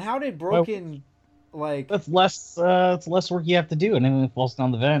 And how did Well, Broken, like... that's less. It's less work you have to do, and then it falls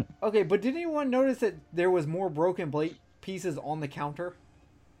down the vent. Okay, but did anyone notice that there was more broken plate pieces on the counter?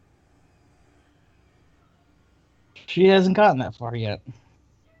 She hasn't gotten that far yet.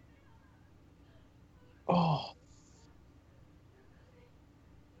 Oh,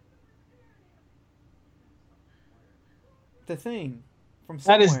 The thing from that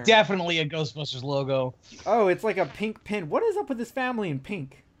somewhere. is definitely a Ghostbusters logo. Oh, it's like a pink pin. What is up with this family in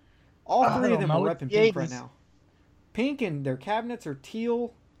pink? All I three of don't them are know, it's repping the pink right 80s. now. Pink, and their cabinets are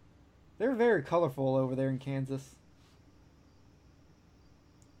teal. They're very colorful over there in Kansas.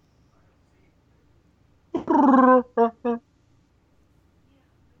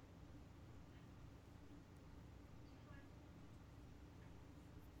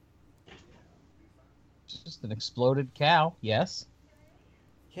 Just an exploded cow. Yes.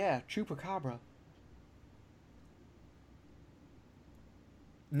 Yeah, Chupacabra.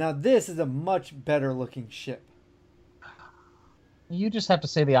 Now this is a much better looking ship. You just have to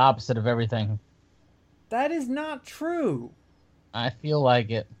say the opposite of everything. That is not true. I feel like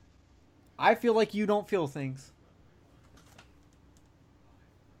it. I feel like you don't feel things.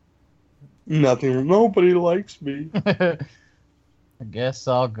 Nothing. Nobody likes me. I guess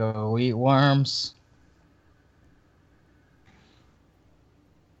I'll go eat worms.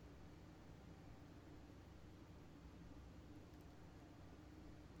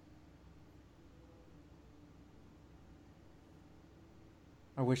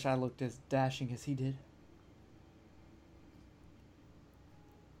 I wish I looked as dashing as he did.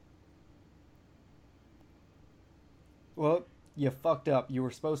 Well, you fucked up. You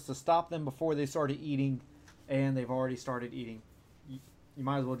were supposed to stop them before they started eating, and they've already started eating. You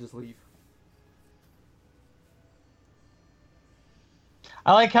might as well just leave.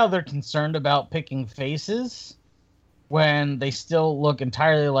 I like how they're concerned about picking faces when they still look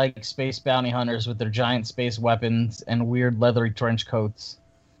entirely like space bounty hunters with their giant space weapons and weird leathery trench coats.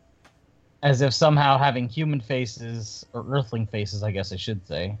 As if somehow having human faces, or earthling faces, I guess I should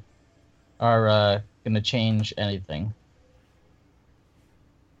say, are going to change anything.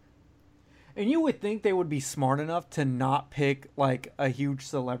 And you would think they would be smart enough to not pick, like, a huge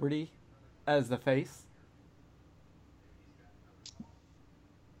celebrity as the face.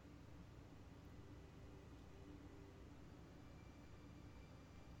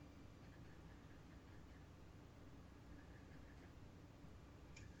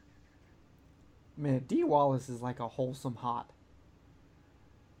 Man, Dee Wallace is like a wholesome hot.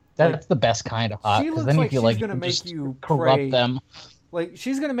 That's the best kind of hot, she because looks then you like feel she's like you gonna can make just you corrupt pray. them. Like,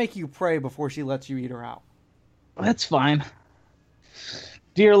 she's gonna make you pray before she lets you eat her out. That's fine.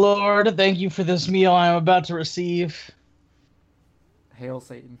 Dear Lord, thank you for this meal I am about to receive. Hail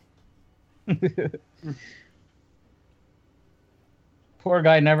Satan. Poor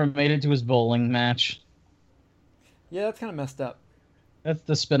guy never made it to his bowling match. Yeah, that's kind of messed up. That's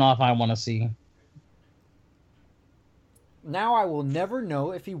the spinoff I want to see. Now I will never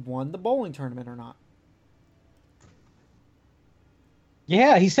know if he won the bowling tournament or not.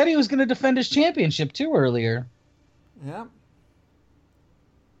 Yeah, he said he was going to defend his championship too earlier. Yeah.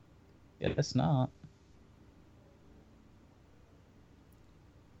 Guess not.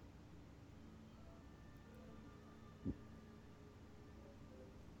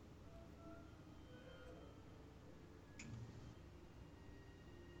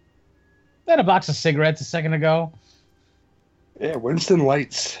 Had a box of cigarettes a second ago. Yeah, Winston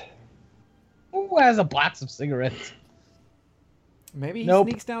Lights. Who has a box of cigarettes? Maybe he Nope.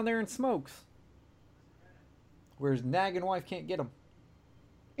 sneaks down there and smokes. Where his nagging wife can't get him.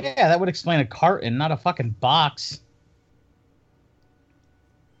 Yeah, that would explain a carton, not a fucking box.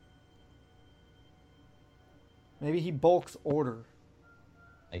 Maybe he bulks order.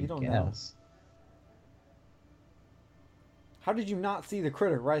 I You don't guess. know. How did you not see the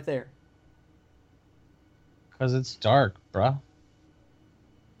critter right there? Because it's dark, bruh.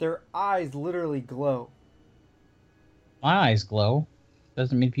 Their eyes literally glow. My eyes glow.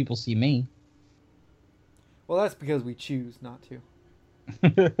 Doesn't mean people see me. Well, that's because we choose not to.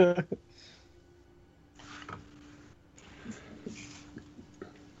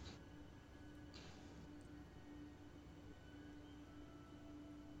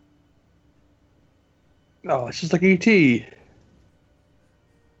 Oh, it's just like E.T.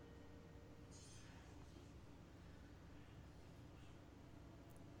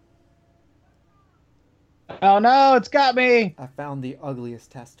 Oh no, it's got me! I found the ugliest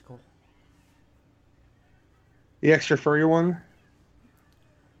testicle. The extra furry one?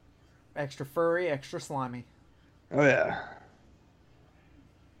 Extra furry, extra slimy. Oh, yeah.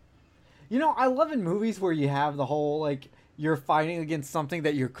 You know, I love in movies where you have the whole, like, you're fighting against something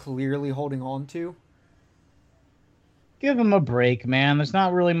that you're clearly holding on to. Give him a break, man. There's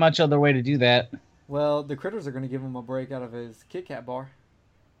not really much other way to do that. Well, the critters are going to give him a break out of his Kit Kat bar.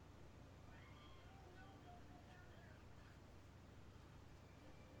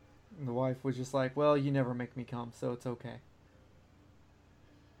 And the wife was just like, well, you never make me come, so it's okay.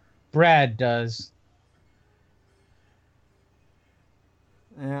 Brad does.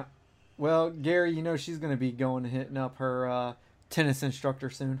 Yeah. Well, Gary, you know she's going to be going and hitting up her tennis instructor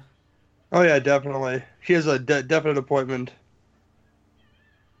soon. Oh, yeah, definitely. She has a definite appointment.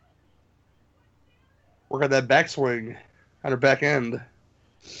 Work on that backswing on her back end.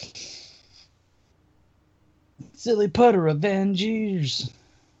 Silly putter Avengers.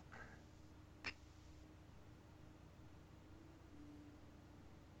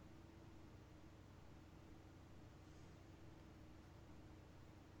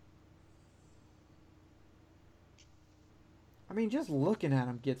 I mean, just looking at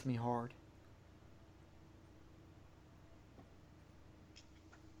him gets me hard.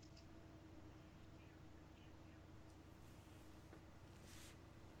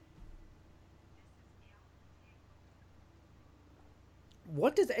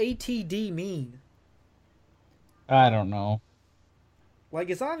 What does ATD mean? I don't know. Like,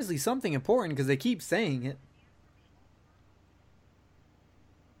 it's obviously something important because they keep saying it.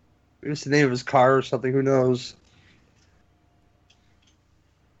 Maybe it's the name of his car or something. Who knows?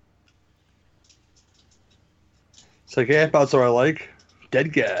 It's like, yeah, that's what I like.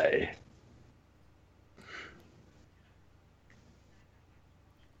 Dead guy.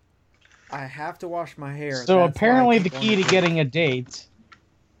 I have to wash my hair. So That's apparently why I the keep key to on- getting a date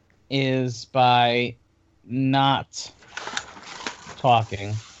is by not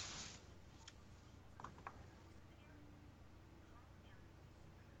talking.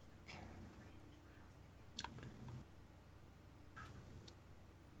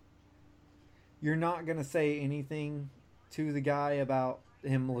 You're not going to say anything to the guy about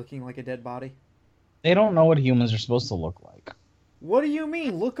him looking like a dead body? They don't know what humans are supposed to look like. What do you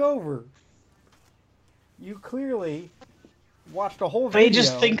mean? Look over. You clearly watched a whole video. They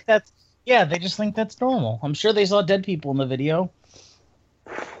just think that's they just think that's normal. I'm sure they saw dead people in the video.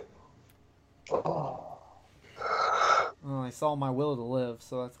 Oh, I saw my will to live,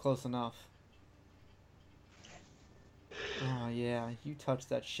 so that's close enough. Oh, yeah. You touched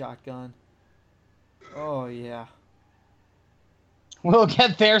that shotgun. Oh, yeah. We'll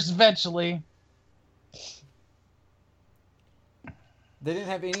get theirs eventually. They didn't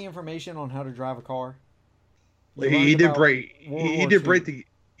have any information on how to drive a car. You He learned did about break. World He War did II. break the.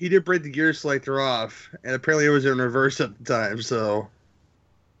 He did break the gear selector off, and apparently it was in reverse at the time. So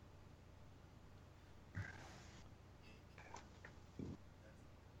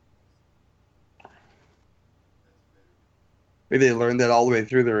maybe they learned that all the way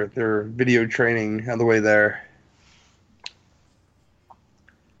through their video training on the way there.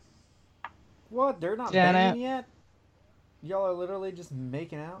 What? They're not Janet. banging yet? Y'all are literally just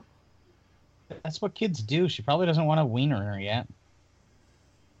making out? That's what kids do. She probably doesn't want a wiener in her yet.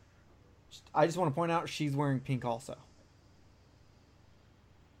 I just want to point out she's wearing pink also.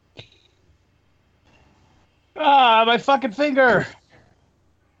 Ah, my fucking finger!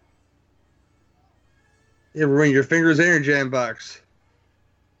 You ever ring your fingers in your jam box?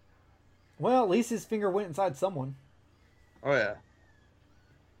 Well, at least his finger went inside someone. Oh yeah.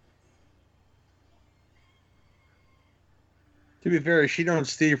 To be fair, she don't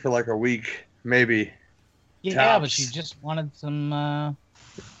Steve for like a week, maybe. Yeah, but Tops. she just wanted some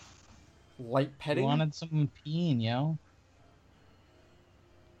Light petting? wanted some peen, yo.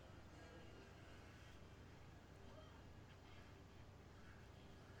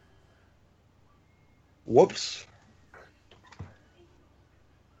 Whoops.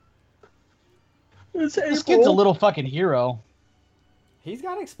 It's This April. kid's a little fucking hero. He's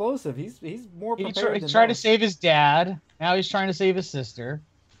got explosive. He's more He prepared than tried to most. save his dad. Now he's trying to save his sister.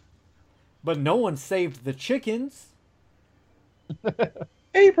 But no one saved the chickens.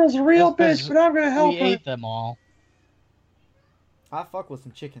 April's a real That's bitch, 'cause but I'm gonna help We her. ate them all. I fuck with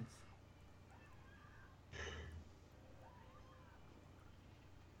some chickens.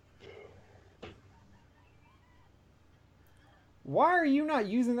 Why are you not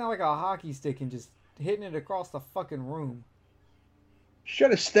using that like a hockey stick and just hitting it across the fucking room? She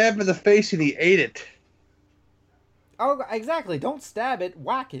tried to stab him in the face and he ate it. Oh, exactly. Don't stab it.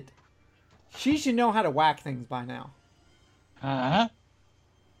 Whack it. She should know how to whack things by now. Huh?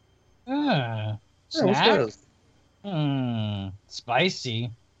 Yeah, what's Snack? this?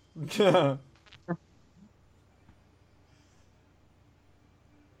 Spicy. Like,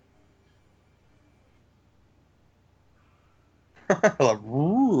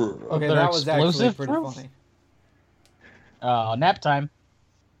 "Rrr." Okay, They're that was actually explosive pretty proof? funny. Oh, nap time.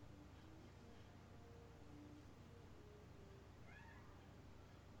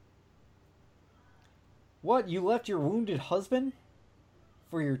 What? You left your wounded husband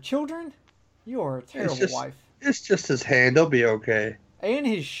for your children? You are a terrible just- wife. It's just his hand. He'll be okay. And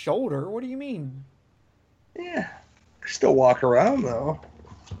his shoulder. What do you mean? Yeah. Still walk around, though.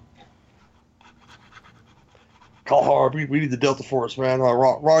 Call hard. We need the Delta Force, man.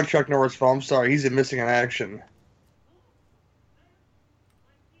 Wrong Chuck Norris film. I'm sorry. He's missing in action.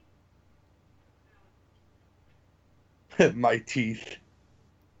 My teeth.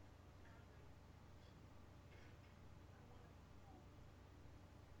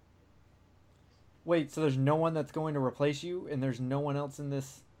 Wait, so there's no one that's going to replace you, and there's no one else in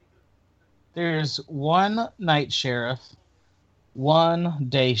this? There's one night sheriff, one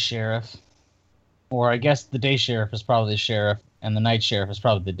day sheriff, or I guess the day sheriff is probably the sheriff, and the night sheriff is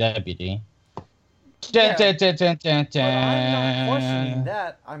probably the deputy. Yeah, Dun, dun, dun, dun, But I'm not questioning dun.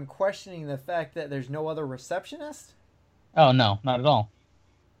 that. I'm questioning the fact that there's no other receptionist. Oh no, not at all.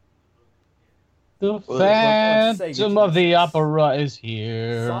 The Sega Phantom of the Genesis. Opera is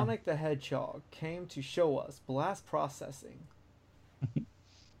here. Sonic the Hedgehog came to show us blast processing.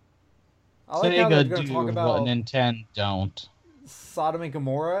 I like how they're Sega going to do talk what about Nintendo don't. Sodom and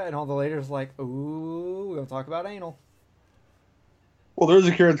Gomorrah, and all the laters like, ooh, we're going to talk about anal. Well, there's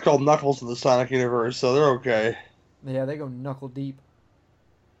a character called Knuckles in the Sonic universe, so they're okay. Yeah, they go knuckle deep.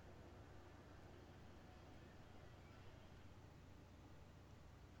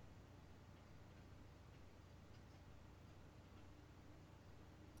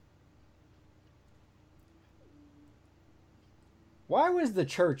 Why was the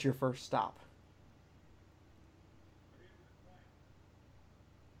church your first stop?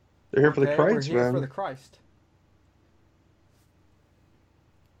 They're here for the Okay, Christ, we're here man. for the Christ.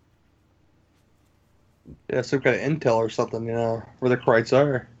 Yeah, some kind of intel or something, where the Krites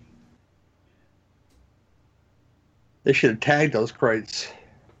are. They should have tagged those Krites.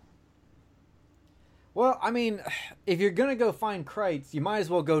 Well, I mean, if you're going to go find Christ, you might as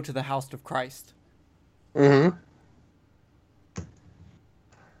well go to the house of Christ. Mm-hmm.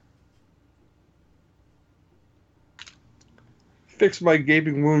 Fix my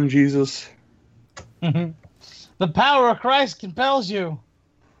gaping wound, Jesus. The power of Christ compels you.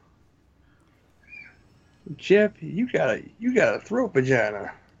 Jeff, you got a throat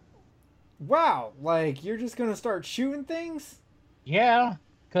vagina. Wow, like, you're just going to start shooting things? Yeah,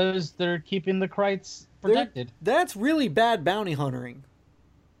 because they're keeping the Krites protected. That's really bad bounty huntering.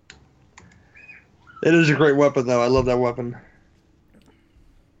 It is a great weapon, though. I love that weapon.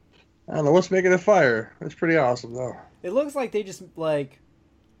 I don't know what's making it fire. It's pretty awesome, though. It looks like they just, like,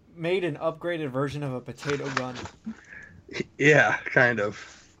 made an upgraded version of a potato gun. Yeah, kind of.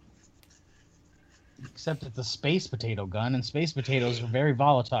 Except it's a space potato gun, and space potatoes are very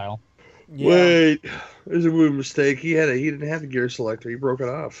volatile. Yeah. Wait, there's a weird mistake. He didn't have the gear selector. He broke it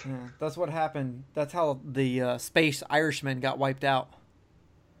off. Yeah, that's what happened. That's how the space Irishman got wiped out.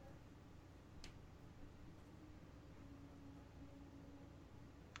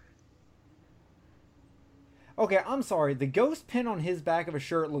 Okay, I'm sorry. The ghost pin on his back of a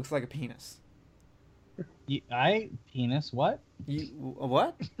shirt looks like a penis. Penis, what?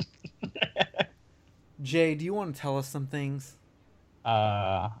 What? Jay, do you want to tell us some things?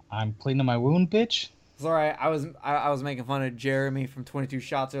 I'm cleaning my wound, bitch. Sorry, I was making fun of Jeremy from 22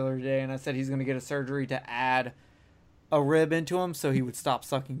 Shots earlier today, and I said he's going to get a surgery to add a rib into him so he would stop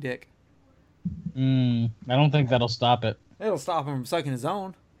sucking dick. I don't think that'll stop it. It'll stop him from sucking his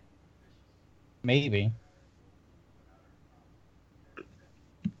own. Maybe.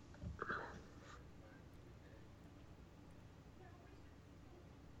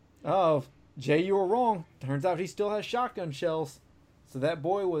 Oh, Jay, you were wrong. Turns out he still has shotgun shells. So that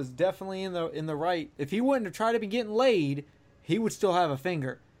boy was definitely in the right. If he wouldn't have tried to be getting laid, he would still have a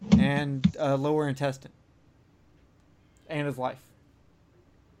finger and a lower intestine and his life.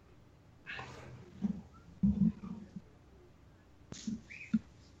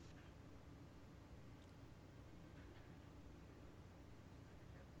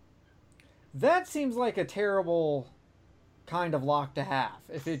 That seems like a terrible kind of lock to have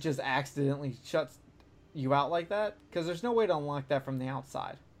if it just accidentally shuts you out like that, because there's no way to unlock that from the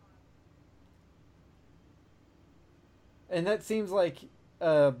outside. And that seems like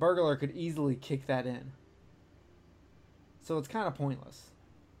a burglar could easily kick that in. So it's kind of pointless.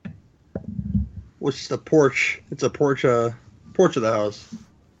 Which is the porch? It's a porch of the house.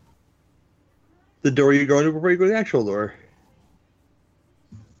 The door you go into before you go to the actual door.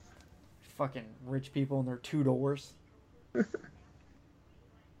 Fucking rich people and their 2 doors.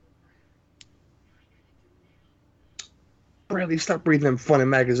 Bradley, stop reading them funny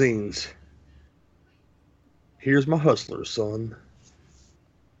magazines. Here's my hustler, son.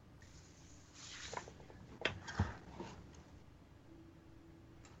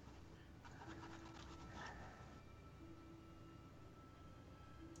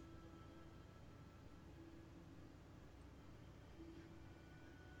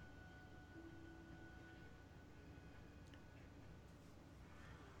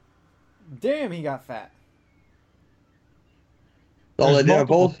 Damn, he got fat. It's all There's that damn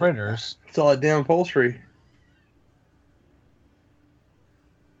multiple upholstery. critters. It's all that damn upholstery.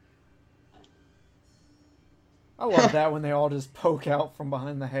 I love that when they all just poke out from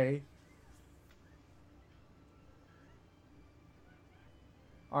behind the hay.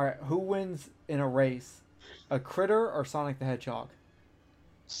 Alright, who wins in a race? A critter or Sonic the Hedgehog?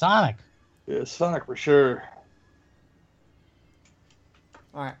 Sonic. Yeah, Sonic for sure.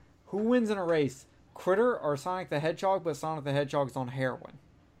 Alright, who wins in a race? Critter or Sonic the Hedgehog, but Sonic the Hedgehog's on heroin?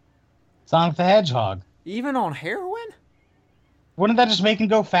 Sonic the Hedgehog. Even on heroin? Wouldn't that just make him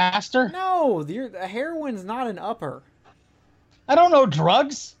go faster? No, the heroin's not an upper. I don't know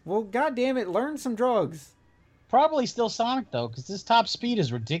drugs. Well, goddamn it, learn some drugs. Probably still Sonic, though, because his top speed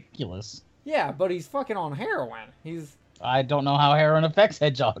is ridiculous. Yeah, but he's fucking on heroin. I don't know how heroin affects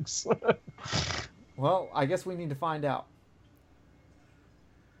hedgehogs. Well, I guess we need to find out.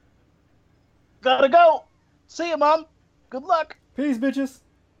 Gotta go. See you, Mom. Good luck. Peace, bitches.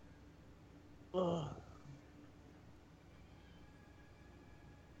 Ugh.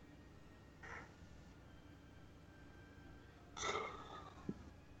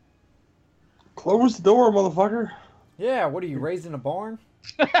 Close the door, motherfucker. Yeah, what are you, raised in a barn?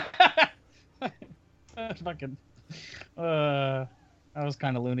 Fucking. That was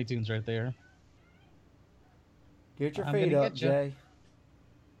kind of Looney Tunes right there. Get your I'm feet gonna up, get ya. Jay.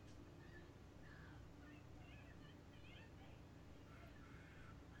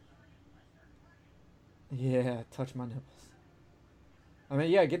 Yeah, touch my nipples. I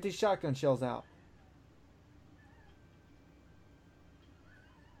mean, yeah, get these shotgun shells out.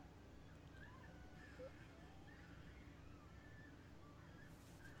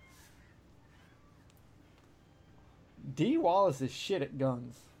 Dee Wallace is shit at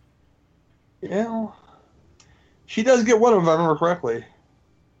guns. Yeah. She does get one of them, if I remember correctly.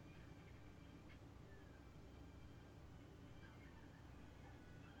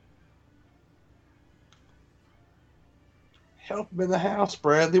 Help him in the house,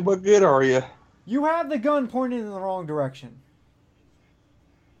 Bradley. What good are you? You have the gun pointed in the wrong direction.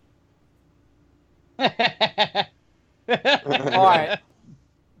 Alright.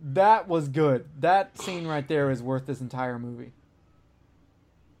 That was good. That scene right there is worth this entire movie.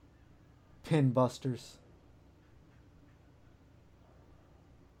 Pin busters.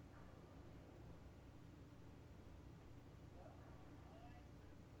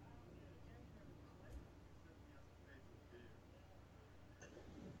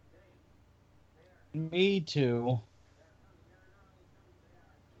 Me too.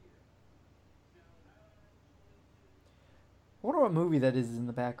 I wonder what movie that is in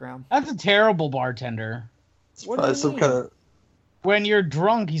the background. That's a terrible bartender. It's What do probably you some mean? kind of. When you're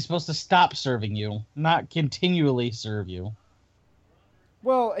drunk, he's supposed to stop serving you, not continually serve you.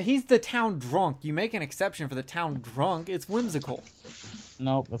 Well, he's the town drunk. You make an exception for the town drunk. It's whimsical.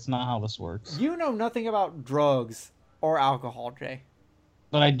 Nope, that's not how this works. You know nothing about drugs or alcohol, Jay.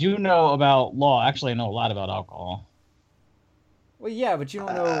 But I do know about law. Actually, I know a lot about alcohol. Well, yeah, but you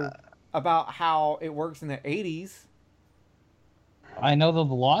don't know about how it works in the 80s. I know that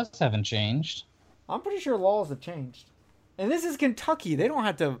the laws haven't changed. I'm pretty sure laws have changed. And this is Kentucky. They don't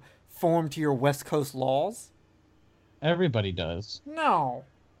have to form to your West Coast laws. Everybody does. No.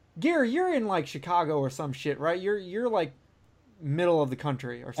 Gary, you're in like Chicago or some shit, right? You're like middle of the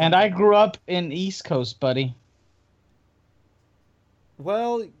country or something. And I grew up in East Coast, buddy.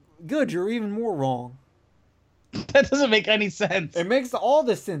 Well, good. You're even more wrong. That doesn't make any sense. It makes all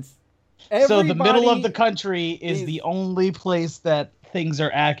the sense. So the middle of Everybody the country is the only place that things are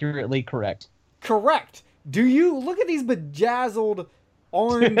accurately correct. correct. Do you look at these bejazzled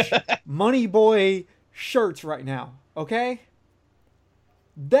orange money boy shirts right now? Okay,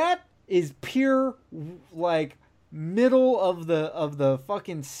 that is pure like middle of the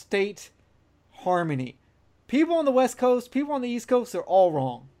fucking state harmony. People on the West Coast, people on the East Coast are all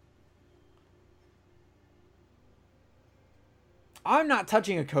wrong. I'm not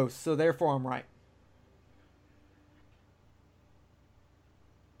touching a coast, so therefore I'm right.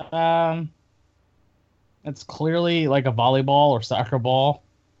 It's clearly like a volleyball or soccer ball.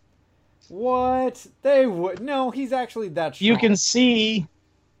 What? They would. No, he's actually that strong. You can see.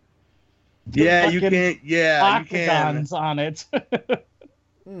 Yeah, you can't. Yeah, you can. Octagons on it.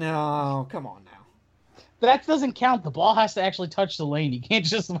 No, come on now. That doesn't count. The ball has to actually touch the lane. You can't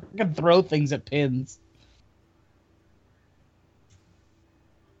just fucking throw things at pins.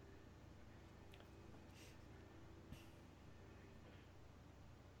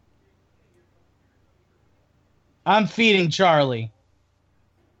 I'm feeding Charlie.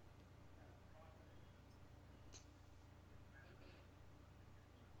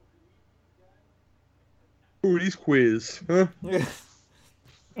 Ooh, these quiz, huh?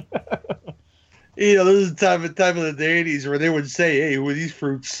 You know, this is the time of the 80s where they would say, "Hey, who are these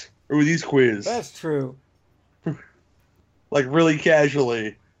fruits? Or who are these quiz?" That's true. Like really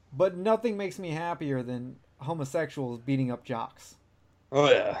casually. But nothing makes me happier than homosexuals beating up jocks. Oh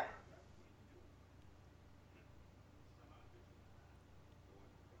yeah.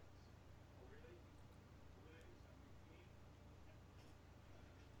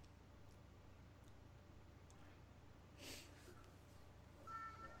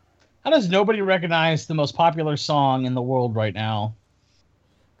 How does nobody recognize the most popular song in the world right now?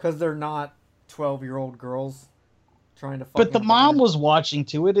 Because they're not 12-year-old girls trying to fuck. But the mom was watching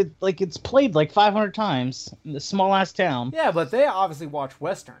to it. It's played like 500 times in this small ass town. Yeah, but they obviously watch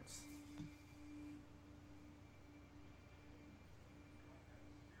westerns.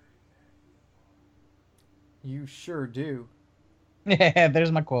 You sure do. Yeah,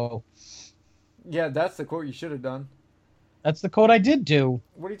 there's my quote. Yeah, that's the quote you should have done. That's the quote I did do.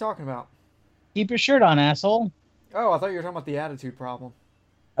 What are you talking about? Keep your shirt on, asshole. Oh, I thought you were talking about the attitude problem.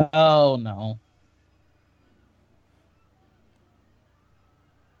 Oh, no.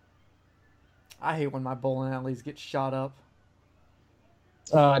 I hate when my bowling alleys get shot up.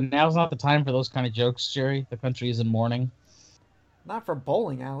 Now's not the time for those kind of jokes, Jerry. The country is in mourning. Not for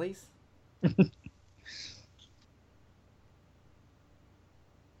bowling alleys.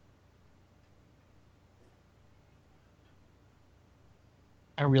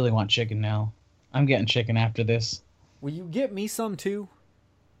 I really want chicken now. I'm getting chicken after this. Will you get me some too?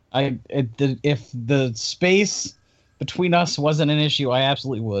 If the space between us wasn't an issue, I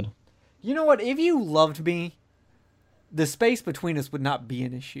absolutely would. You know what? If you loved me, the space between us would not be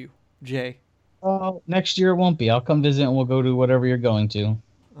an issue, Jay. Oh, next year it won't be. I'll come visit and we'll go to whatever you're going to.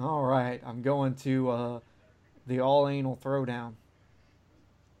 All right, I'm going to the all anal throwdown.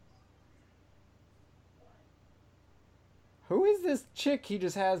 Who is this chick he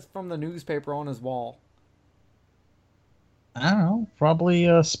just has from the newspaper on his wall? I don't know. Probably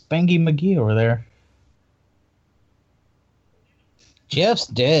Spangy McGee over there. Jeff's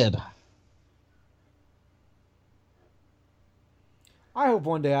dead. I hope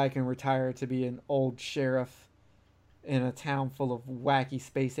one day I can retire to be an old sheriff in a town full of wacky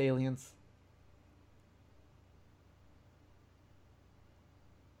space aliens.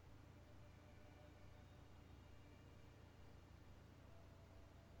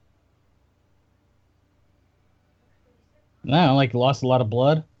 No, like lost a lot of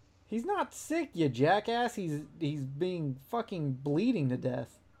blood. He's not sick, you jackass. He's being fucking bleeding to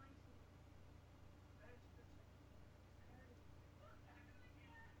death.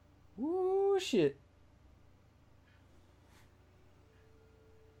 Ooh, shit.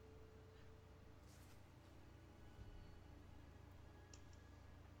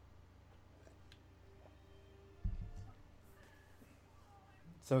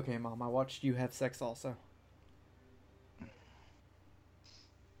 It's okay, Mom. I watched you have sex also.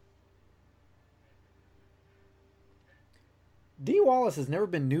 Dee Wallace has never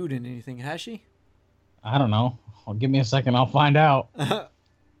been nude in anything, has she? I don't know. Give me a second. I'll find out.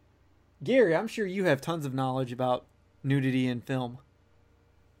 Gary, I'm sure you have tons of knowledge about nudity in film.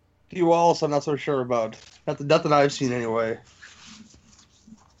 Dee Wallace, I'm not so sure about. Not that I've seen anyway.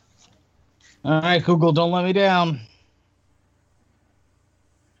 All right, Google, don't let me down.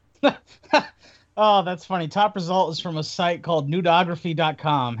 Oh, that's funny. Top result is from a site called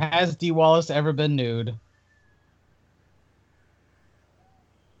nudography.com. Has Dee Wallace ever been nude?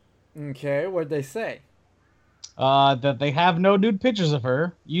 Okay, what'd they say? That they have no nude pictures of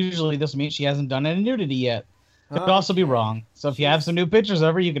her. Usually this means she hasn't done any nudity yet. Could also be wrong. So if you have some nude pictures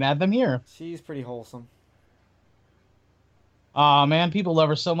of her, you can add them here. She's pretty wholesome. Aw, man, people love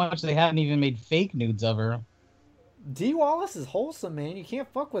her so much they haven't even made fake nudes of her. Dee Wallace is wholesome, man. You can't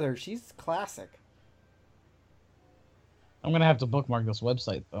fuck with her. She's classic. I'm gonna have to bookmark this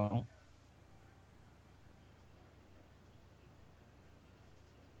website though.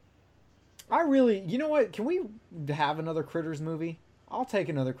 You know what? Can we have another Critters movie? I'll take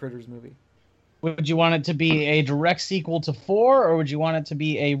another Critters movie. Would you want it to be a direct sequel to 4, or would you want it to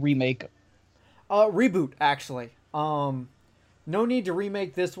be a remake? Reboot, actually. No need to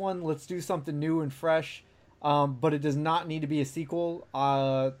remake this one. Let's do something new and fresh. But it does not need to be a sequel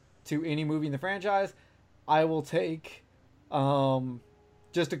to any movie in the franchise. I will take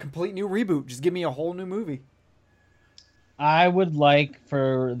just a complete new reboot. Just give me a whole new movie. I would like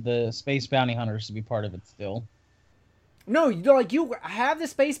for the Space Bounty Hunters to be part of it still. No, you have the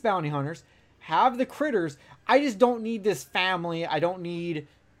Space Bounty Hunters, have the Critters. I just don't need this family. I don't need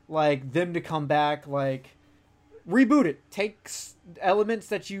like them to come back. Like, reboot it. Take elements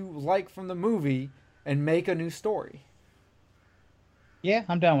that you like from the movie and make a new story. Yeah,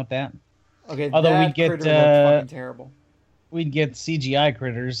 I'm down with that. Okay, although that Critter looked fucking terrible. We'd get CGI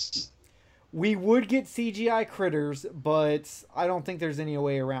Critters. We would get CGI Critters, but I don't think there's any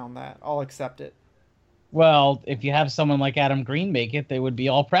way around that. I'll accept it. Well, if you have someone like Adam Green make it, they would be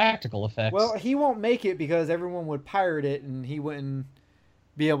all practical effects. Well, he won't make it because everyone would pirate it and he wouldn't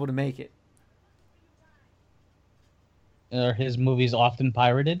be able to make it. Are his movies often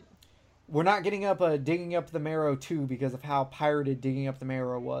pirated? We're not getting up Digging Up the Marrow 2 because of how pirated Digging Up the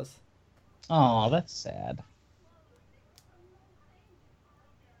Marrow was. Oh, that's sad.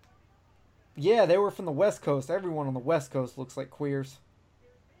 Yeah, they were from the West Coast. Everyone on the West Coast looks like queers.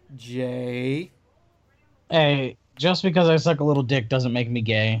 Jay. Hey, just because I suck a little dick doesn't make me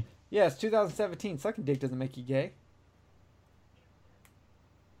gay. Yeah, it's 2017. Sucking dick doesn't make you gay.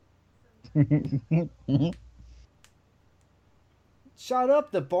 Shut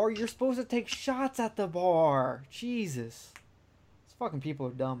up, the bar. You're supposed to take shots at the bar. Jesus. These fucking people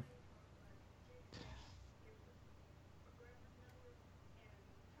are dumb.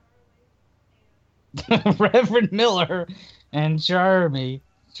 Reverend Miller and Charlie.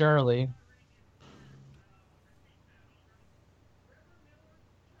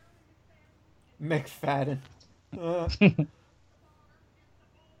 McFadden.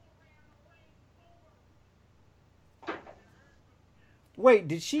 Wait,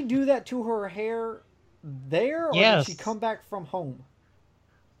 did she do that to her hair there, or yes. did she come back from home?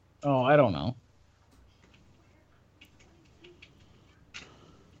 Oh, I don't know.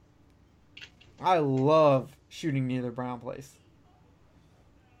 I love shooting near the brown place.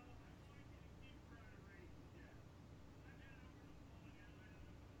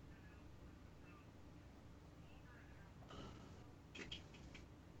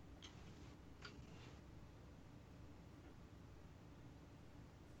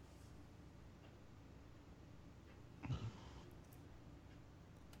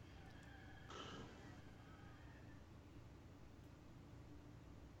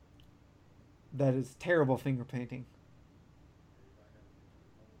 That is terrible finger painting.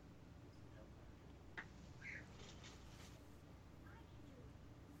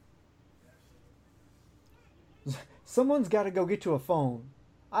 Someone's got to go get you a phone.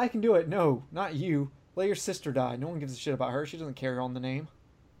 I can do it. No, not you. Let your sister die. No one gives a shit about her. She doesn't carry on the name.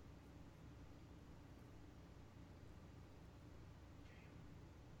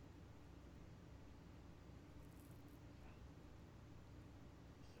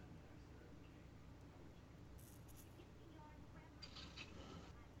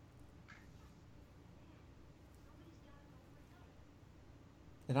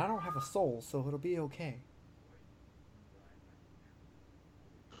 And I don't have a soul, so it'll be okay.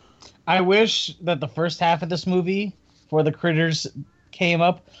 I wish that the first half of this movie, before the critters came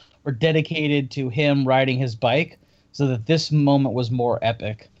up, were dedicated to him riding his bike, so that this moment was more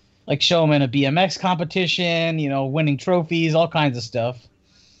epic. Like, show him in a BMX competition, you know, winning trophies, all kinds of stuff.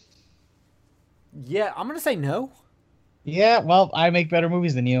 Yeah, I'm going to say no. Yeah, well, I make better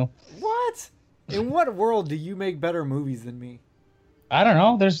movies than you. What? In what world do you make better movies than me? I don't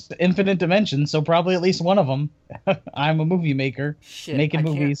know. There's infinite dimensions, so probably at least one of them. I'm a movie maker, Shit, making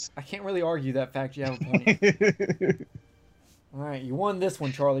movies. I can't really argue that fact. You have a point. All right, you won this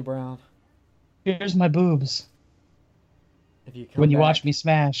one, Charlie Brown. Here's my boobs. If you come when you back, watch me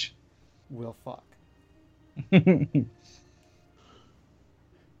smash. we'll fuck.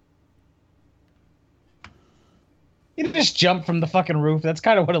 He just jumped from the fucking roof. That's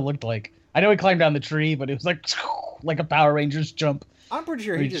kind of what it looked like. I know he climbed down the tree, but it was like a Power Rangers jump. I'm pretty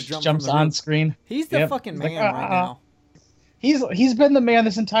sure he just jumps from the on roof. screen. He's the fucking man right now. He's been the man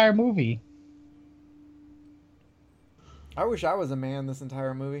this entire movie. I wish I was a man this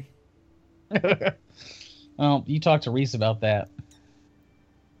entire movie. Well, you talk to Reese about that.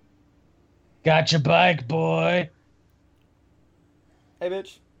 Got your bike, boy. Hey,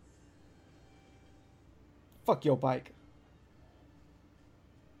 bitch. Fuck your bike.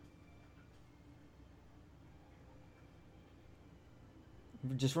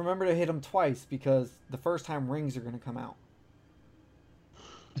 Just remember to hit him twice because the first time rings are going to come out.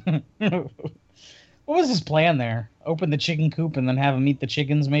 What was his plan there? Open the chicken coop and then have him eat the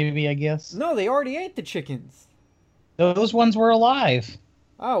chickens, maybe, I guess? No, they already ate the chickens. Those ones were alive.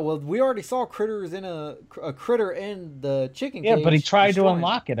 Oh, well, we already saw critters in a critter in the chicken Yeah, cage. but he tried to destroying.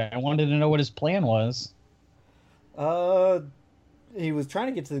 unlock it. I wanted to know what his plan was. He was trying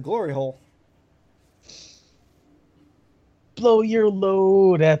to get to the glory hole. Blow your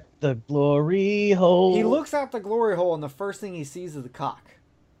load at the glory hole. He looks out the glory hole and the first thing he sees is the cock.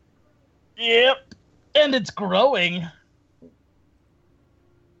 Yep. And it's growing.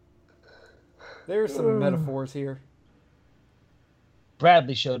 There's some metaphors here.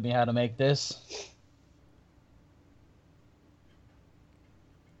 Bradley showed me how to make this.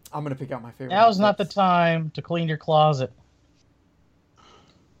 I'm going to pick out my favorite. Now's not the outfits. time to clean your closet.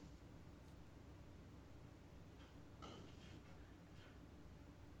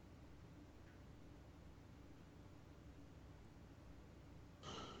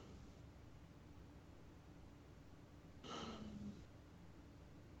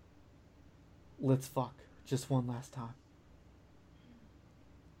 Let's fuck. Just one last time.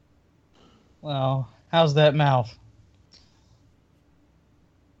 Well, how's that mouth?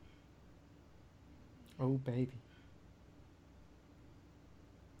 Oh, baby.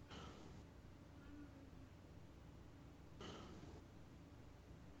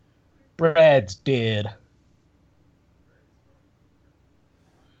 Brad's dead.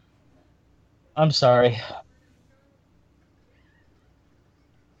 I'm sorry.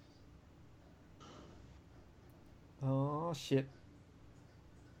 Oh, shit.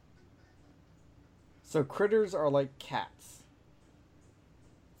 So critters are like cats.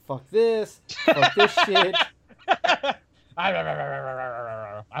 Fuck this. Fuck this shit. Are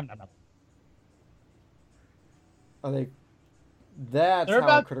they... That's They're how a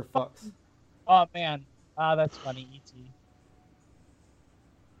about- critter fucks. Oh man, that's funny. E.T.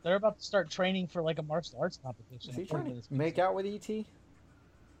 They're about to start training for like a martial arts competition. Is he according trying this to make out with E.T.?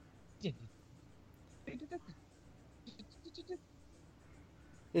 picture.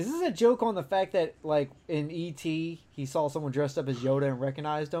 Is this a joke on the fact that, like, in E.T., he saw someone dressed up as Yoda and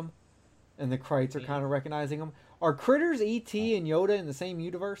recognized him? And the Krites are kind of recognizing him? Are critters E.T. and Yoda in the same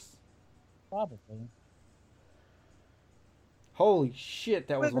universe? Probably. Holy shit,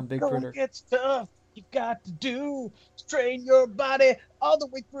 that was one big When the critter. going gets tough, you got to do strain your body all the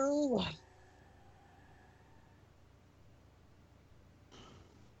way through.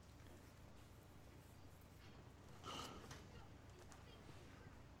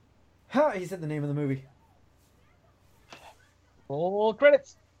 Ha! He said the name of the movie. Roll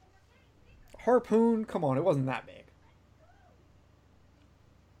credits. Harpoon? Come on, it wasn't that big.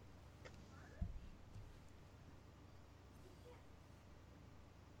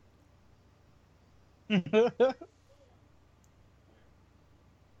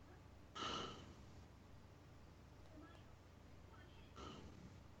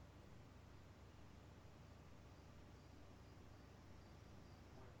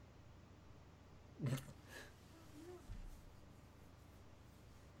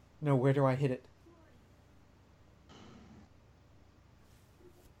 No, where do I hit it?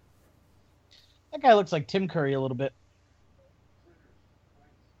 That guy looks like Tim Curry a little bit.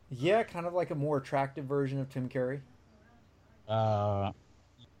 Yeah, kind of like a more attractive version of Tim Curry. Clearly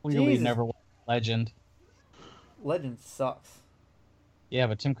Jesus. never was a legend. Legend sucks. Yeah,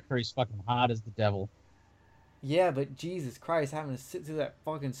 but Tim Curry's fucking hot as the devil. Yeah, but Jesus Christ, having to sit through that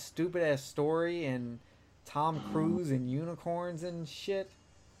fucking stupid ass story and Tom Cruise and unicorns and shit.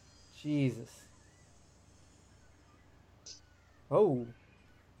 Jesus. Oh.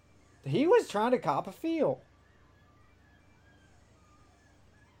 He was trying to cop a feel.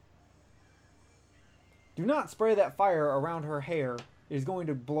 Do not spray that fire around her hair. It is going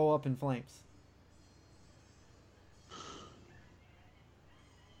to blow up in flames.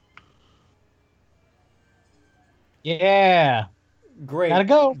 Yeah. Great. Gotta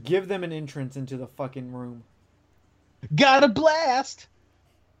go. Give them an entrance into the fucking room. Got a blast.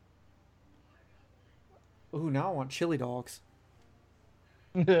 Ooh, now I want chili dogs.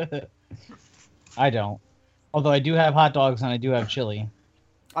 I don't. Although I do have hot dogs and I do have chili.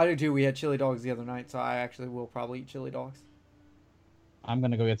 I do too. We had chili dogs the other night, so I actually will probably eat chili dogs. I'm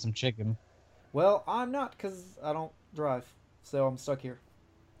gonna go get some chicken. Well, I'm not because I don't drive, so I'm stuck here.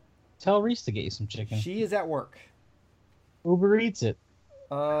 Tell Reese to get you some chicken. She is at work. Uber Eats it.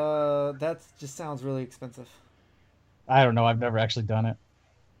 That just sounds really expensive. I don't know. I've never actually done it.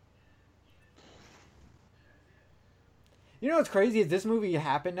 You know what's crazy? If this movie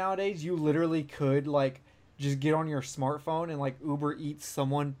happened nowadays, you literally could like just get on your smartphone and like Uber Eats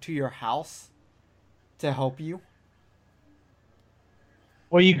someone to your house to help you.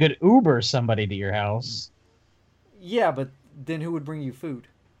 Well, you could Uber somebody to your house. Yeah, but then who would bring you food?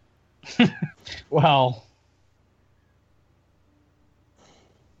 Well,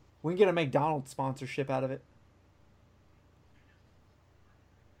 We can get a McDonald's sponsorship out of it.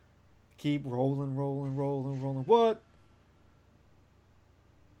 Keep rolling, rolling, rolling, rolling. What?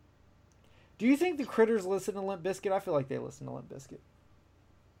 Do you think the critters listen to Limp Bizkit? I feel like they listen to Limp Bizkit.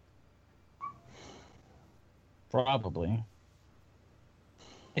 probably.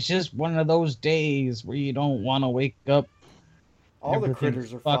 It's just one of those days where you don't want to wake up. All the Everything's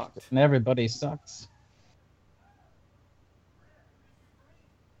critters are fucked. and everybody sucks.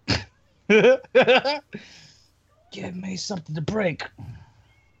 Give me something to break.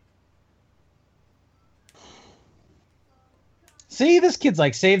 See, this kid's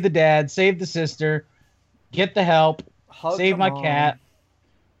like, save the dad, save the sister, get the help, Hug save the my mom. cat,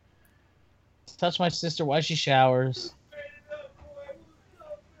 touch my sister while she showers.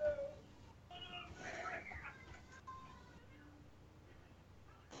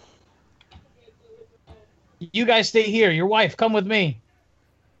 You guys stay here. Your wife, come with me.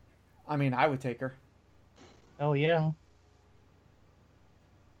 I mean, I would take her. Oh, yeah.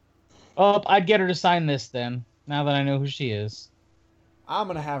 Oh, I'd get her to sign this then, now that I know who she is. I'm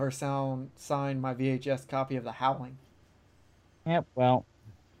gonna have her sign my VHS copy of The Howling. Yep, well.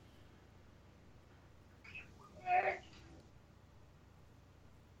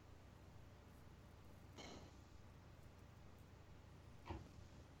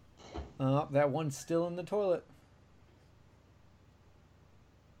 That one's still in the toilet.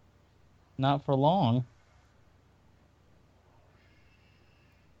 Not for long.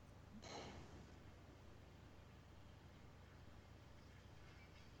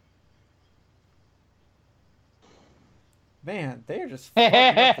 Man, they're just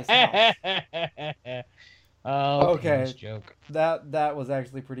fucking up this house. Oh, Okay. nice joke. That was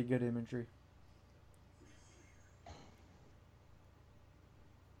actually pretty good imagery.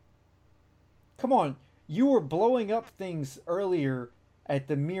 Come on, you were blowing up things earlier at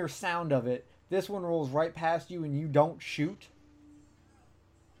the mere sound of it. This one rolls right past you and you don't shoot.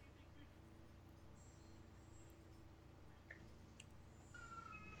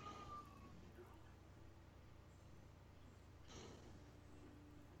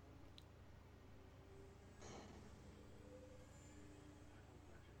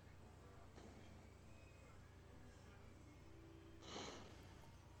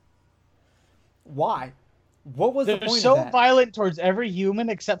 Why? What was the They're point so of that? violent towards every human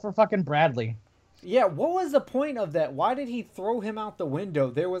except for fucking Bradley. Yeah, what was the point of that? Why did he throw him out the window?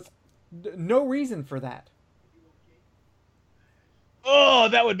 There was no reason for that. Oh,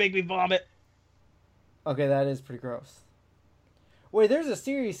 that would make me vomit. Okay, that is pretty gross. Wait, there's a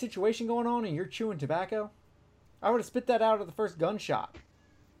serious situation going on and you're chewing tobacco? I would have spit that out at the first gunshot.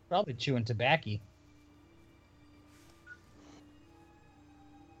 Probably chewing tobacco.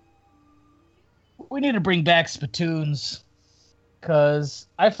 We need to bring back spittoons. Because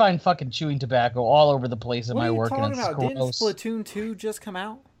I find fucking chewing tobacco all over the place in What my are you work, and talking it's about? Didn't gross. Splatoon 2 just come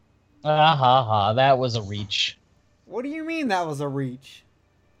out? Ah ha ha, that was a reach. What do you mean that was a reach?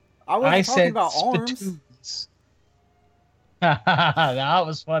 I wasn't talking about arms. spittoons. That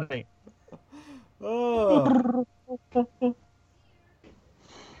was funny. Oh.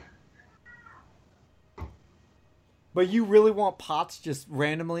 But you really want pots just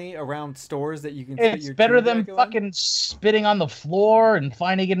randomly around stores that you can spit It's your better chewing than tobacco in? fucking spitting on the floor and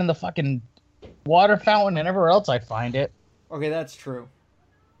finding it in the fucking water fountain and everywhere else I find it. Okay, that's true.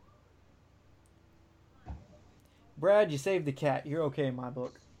 Brad, you saved the cat. You're okay in my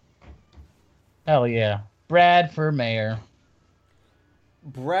book. Hell yeah. Brad for mayor.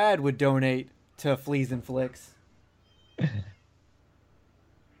 Brad would donate to Fleas and Flicks.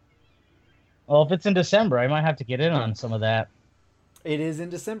 Well, if it's in December, I might have to get in on some of that. It is in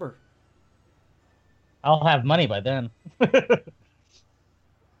December. I'll have money by then.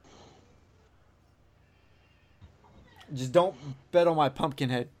 Just don't bet on my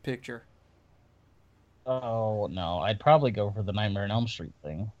Pumpkinhead picture. Oh, no. I'd probably go for the Nightmare on Elm Street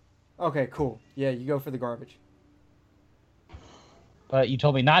thing. Okay, cool. Yeah, you go for the garbage. But you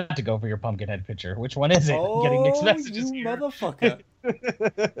told me not to go for your Pumpkinhead picture. Which one is it? I'm Oh, getting mixed messages you here. motherfucker.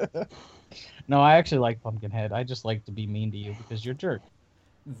 No, I actually like Pumpkinhead. I just like to be mean to you because you're a jerk.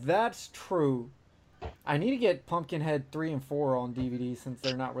 That's true. I need to get Pumpkinhead 3 and 4 on DVD since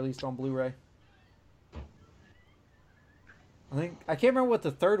they're not released on Blu-ray. I can't remember what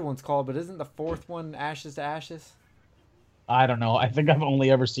the third one's called, but isn't the fourth one Ashes to Ashes? I don't know. I think I've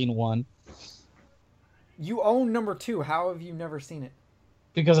only ever seen one. You own number 2. How have you never seen it?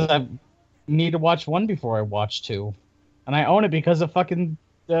 Because I need to watch 1 before I watch 2. And I own it because of fucking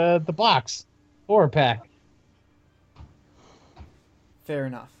the box. 4-pack. Fair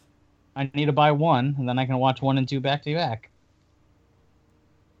enough. I need to buy 1, and then I can watch 1 and 2 back to back.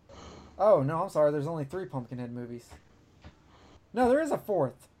 Oh, no, I'm sorry. There's only 3 Pumpkinhead movies. No, there is a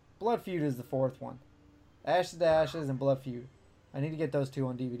 4th. Blood Feud is the 4th one. Ashes to Ashes and Blood Feud. I need to get those 2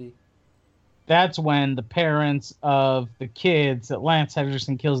 on DVD. That's when the parents of the kids that Lance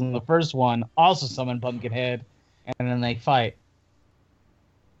Henriksen kills in the first one also summon Pumpkinhead, and then they fight.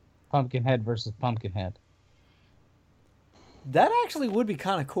 Pumpkinhead versus Pumpkinhead. That actually would be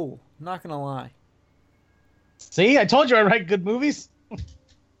kind of cool. I'm not going to lie. See? I told you I write good movies.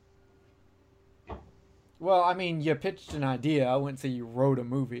 Well, I mean, you pitched an idea. I wouldn't say you wrote a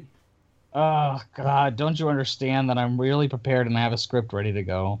movie. Oh, God. Don't you understand that I'm really prepared and I have a script ready to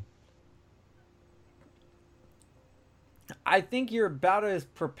go? I think you're about as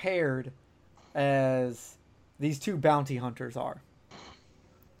prepared as these 2 bounty hunters are.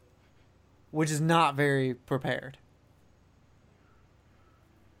 Which is not very prepared.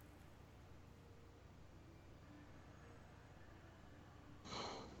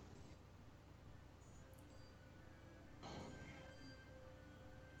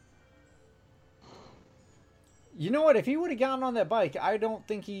 You know what? If he would have gotten on that bike, I don't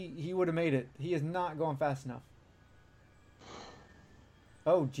think he would have made it. He is not going fast enough.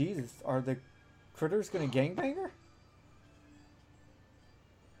 Oh, Jesus. Are the critters going to gangbang her?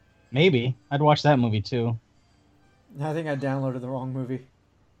 Maybe. I'd watch that movie, too. I think I downloaded the wrong movie.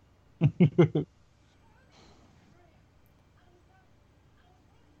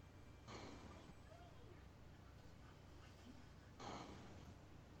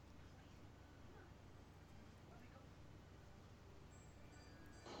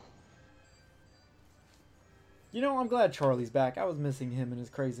 You know, I'm glad Charlie's back. I was missing him and his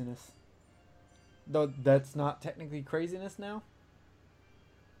craziness. Though that's not technically craziness now.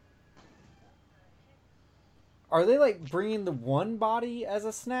 Are they like bringing the one body as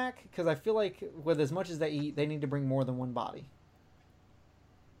a snack? Because I feel like with as much as they eat, they need to bring more than one body.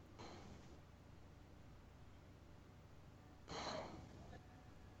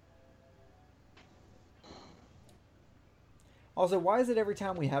 Also, why is it every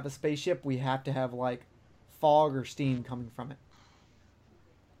time we have a spaceship, we have to have like fog or steam coming from it?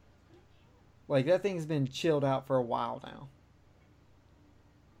 Like, that thing's been chilled out for a while now.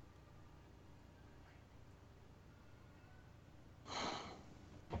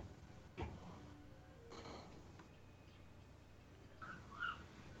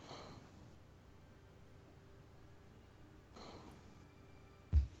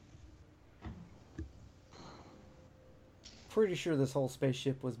 Pretty sure this whole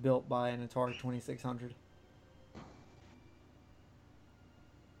spaceship was built by an Atari 2600.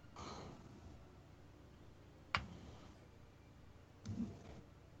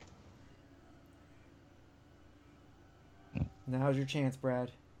 Now's your chance, Brad.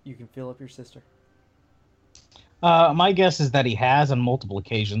 You can fill up your sister. My guess is that he has on multiple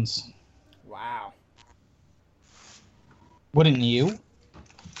occasions. Wow. Wouldn't you?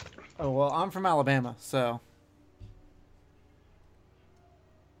 Oh, well, I'm from Alabama, so...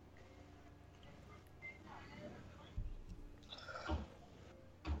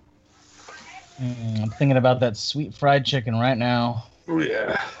 I'm thinking about that sweet fried chicken right now. Oh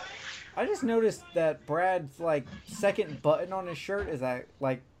yeah. I just noticed that Brad's, like, second button on his shirt is a,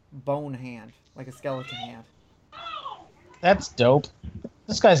 like, bone hand. Like a skeleton hand. That's dope.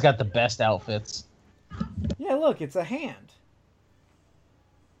 This guy's got the best outfits. Yeah, look, it's a hand.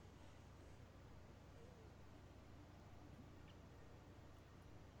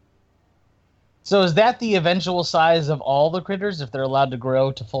 So is that the eventual size of all the critters if they're allowed to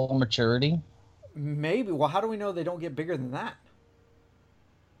grow to full maturity? Maybe. Well, how do we know they don't get bigger than that?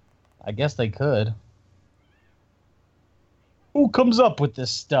 I guess they could. Who comes up with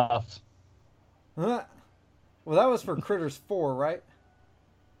this stuff? Huh? Well, that was for Critters 4, right?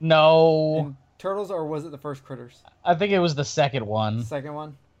 No. And Turtles, or was it the first Critters? I think it was the second one, Second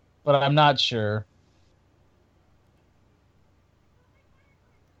one? but I'm not sure.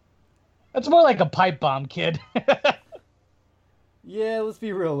 That's more like a pipe bomb, kid. Yeah, let's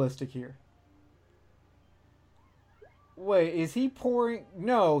be realistic here. Wait, is he pouring?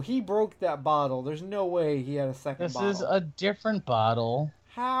 No, he broke that bottle. There's no way he had a second This bottle. is a different bottle.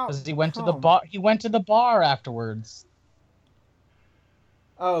 How? Because he went to the come? bar. He went to the bar afterwards.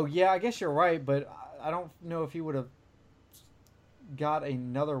 Oh, yeah, I guess you're right, but I don't know if he would have got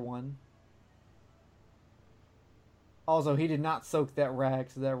another one. Also, he did not soak that rag,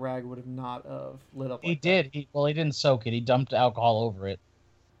 so that rag would have not lit up He like did. He didn't soak it. He dumped alcohol over it.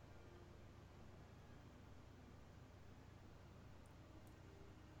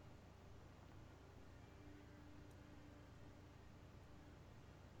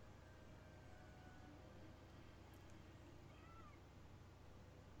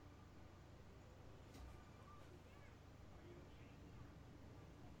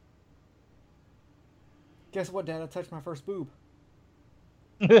 that. Guess what, Dad? I touched my first boob.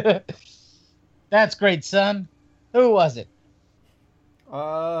 That's great, son. Who was it?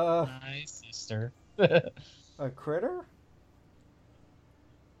 My sister. A critter?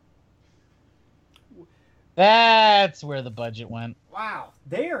 That's where the budget went. Wow,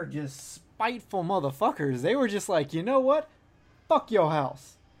 they are just spiteful motherfuckers. They were just like, you know what? Fuck your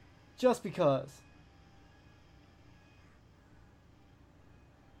house. Just because.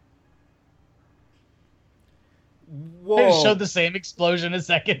 They Whoa. showed the same explosion a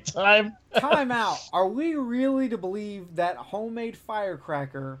second time. Time out. Are we really to believe that homemade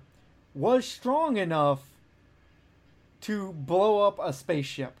firecracker was strong enough to blow up a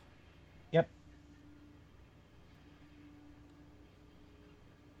spaceship? Yep.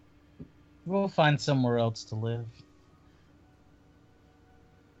 We'll find somewhere else to live.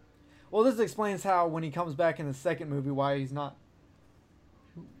 Well, this explains how when he comes back in the second movie, why he's not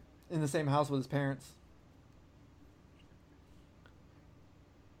in the same house with his parents.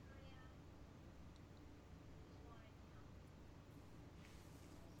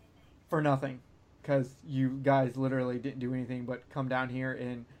 For nothing. Because you guys literally didn't do anything but come down here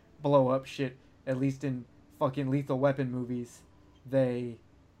and blow up shit. At least in fucking Lethal Weapon movies, they,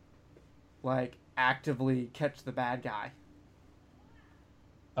 like, actively catch the bad guy.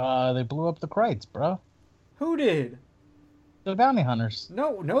 They blew up the Krites, bro. Who did? The bounty hunters.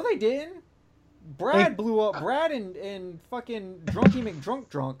 No, they didn't. Brad blew up. Brad and fucking Drunky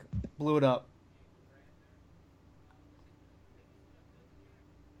McDrunk blew it up.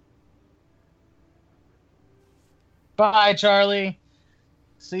 Bye, Charlie.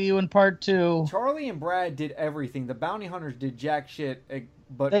 See you in part 2. Charlie and Brad did everything. The bounty hunters did jack shit,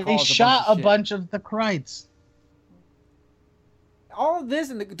 but They caused shot a shit. bunch of the Krites. All of this,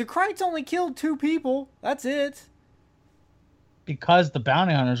 and the Krites only killed 2 people. That's it. Because the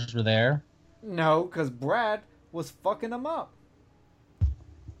bounty hunters were there. No, because Brad was fucking them up.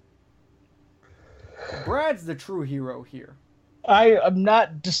 Brad's the true hero here. I am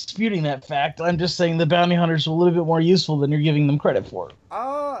not disputing that fact. I'm just saying the bounty hunters are a little bit more useful than you're giving them credit for.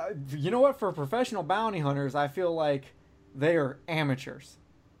 You know what? For professional bounty hunters, I feel like they are amateurs.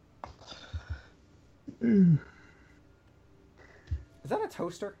 Is that a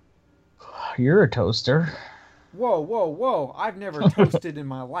toaster? You're a toaster. Whoa. I've never toasted in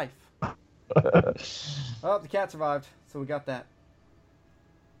my life. Oh, the cat survived, so we got that.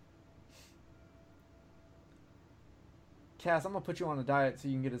 Cass, I'm gonna put you on a diet so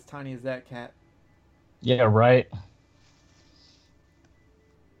you can get as tiny as that cat. Yeah, right.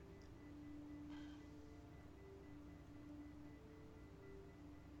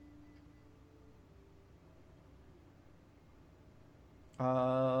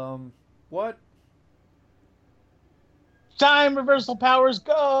 What? Time reversal powers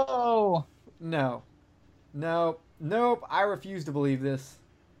go! No. Nope. I refuse to believe this.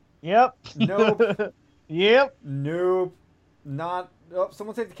 Yep. Nope. Yep. Nope. Not. Oh,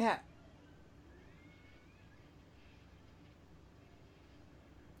 someone save the cat.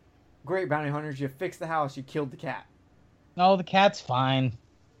 Great, bounty hunters. You fixed the house. You killed the cat. No, the cat's fine.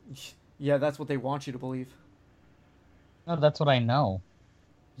 Yeah, that's what they want you to believe. No, that's what I know.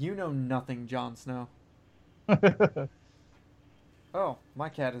 You know nothing, Jon Snow. Oh, my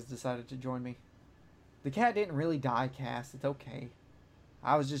cat has decided to join me. The cat didn't really die, Cass. It's okay.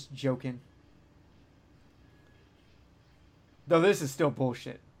 I was just joking. Though this is still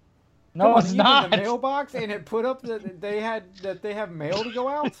bullshit. No, Come on, it's even not. The mailbox, and it put up that they have mail to go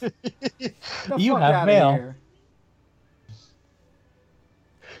out. The You fuck have outta mail. Here.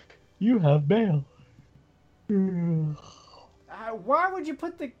 You have mail. Why would you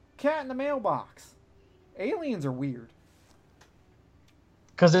put the cat in the mailbox? Aliens are weird.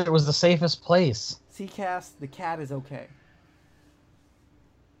 Because it was the safest place. See, Cass, the cat is okay.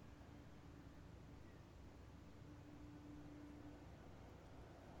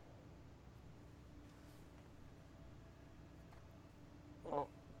 Oh,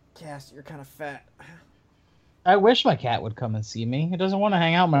 Cass, you're kind of fat. I wish my cat would come and see me. It doesn't want to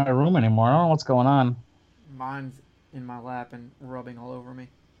hang out in my room anymore. I don't know what's going on. Mine's in my lap and rubbing all over me.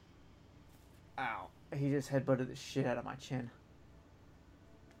 Ow. He just headbutted the shit out of my chin.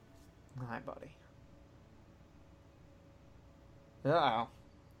 Hi, buddy. Oh.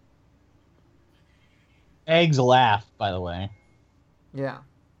 Eggs laugh, by the way. Yeah.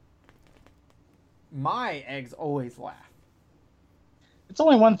 My eggs always laugh. It's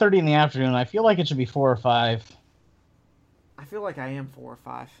only 1:30 in the afternoon. I feel like it should be 4 or 5. I feel like I am 4 or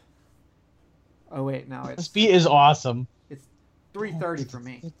 5. Oh wait, no, This it's beat is awesome. 3:30 for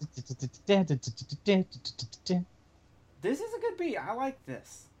me. This is a good beat. I like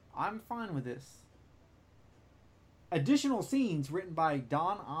this. I'm fine with this. Additional scenes written by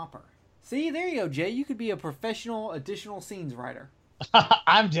Don Opper. See, there you go, Jay. You could be a professional additional scenes writer.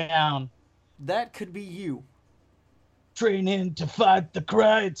 I'm down. That could be you. Training to fight the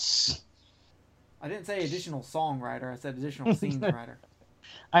Kreitz. I didn't say additional songwriter. I said additional scenes writer.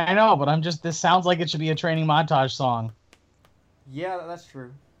 I know, but this sounds like it should be a training montage song. Yeah, that's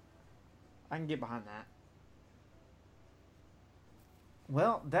true. I can get behind that.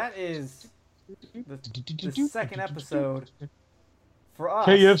 Well, that is the second episode for us.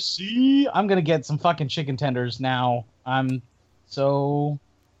 KFC. I'm gonna get some fucking chicken tenders now. I'm so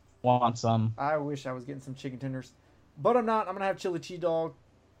want some. I wish I was getting some chicken tenders, but I'm not. I'm gonna have chili cheese dog.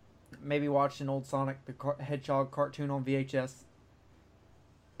 Maybe watch an old Sonic the Hedgehog cartoon on VHS.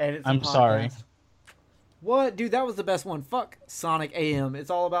 Edit some I'm sorry. podcasts. What, dude? That was the best one. Fuck Sonic AM. It's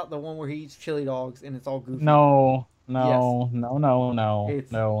all about the one where he eats chili dogs and it's all goofy. No. It's No.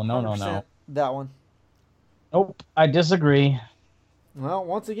 100% that one. Nope. I disagree. Well,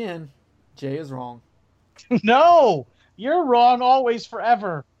 once again, Jay is wrong. No, you're wrong always,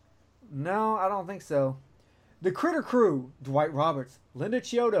 forever. No, I don't think so. The Critter Crew: Dwight Roberts, Linda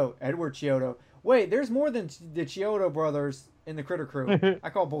Chiodo, Edward Chiodo. Wait, there's more than the Chiodo brothers in the Critter Crew. I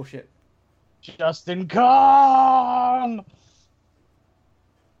call bullshit. Justin Kong.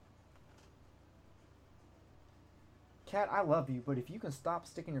 Cat, I love you, but if you can stop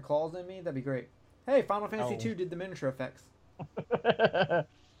sticking your claws in me, that'd be great. Hey, Final Fantasy II did the miniature effects.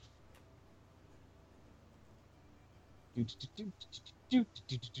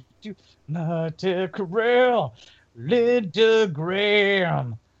 Nata Corral, Linda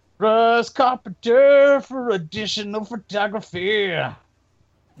Graham, Russ Carpenter for additional photography.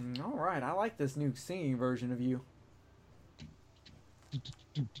 All right, I like this new singing version of you.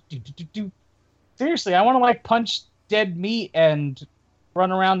 Seriously, I want to like punch dead meat and run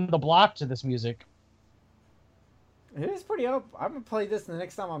around the block to this music. It is pretty up. I'm gonna play this the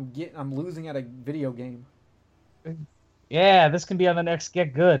next time I'm losing at a video game. Yeah, this can be on the next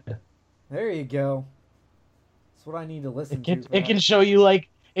Get Good. There you go. That's what I need to listen to. It can show you like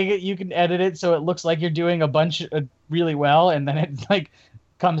you can edit it so it looks like you're doing a bunch really well, and then it like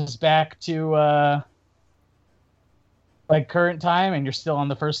comes back to like current time, and you're still on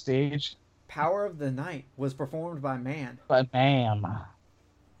the first stage. Power of the Night was performed by Man. But ma'am,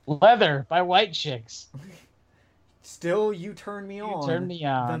 Leather by White Chicks. Still, You Turn Me On. You Turn Me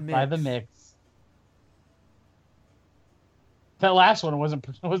On The by The Mix. That last one wasn't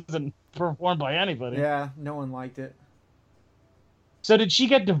performed by anybody. Yeah, no one liked it. So did she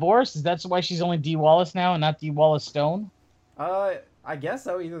get divorced? Is that why she's only Dee Wallace now and not Dee Wallace Stone? I guess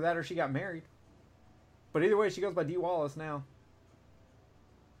so. Either that or she got married. But either way, she goes by Dee Wallace now.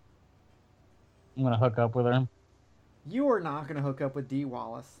 I'm gonna hook up with her. You are not gonna hook up with Dee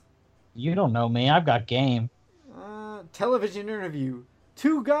Wallace. You don't know me. I've got game. Television interview.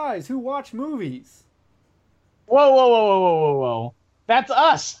 2 guys who watch movies. Whoa. That's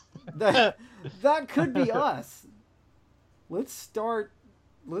us. That could be us. Let's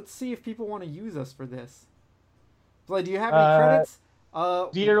see if people want to use us for this. Blake, do you have any credits?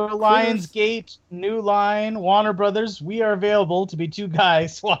 Dear Lionsgate, New Line, Warner Brothers, we are available to be 2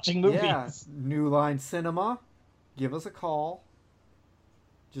 guys watching movies. Yeah, New Line Cinema. Give us a call.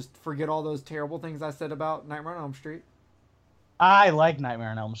 Just forget all those terrible things I said about Nightmare on Elm Street. I like Nightmare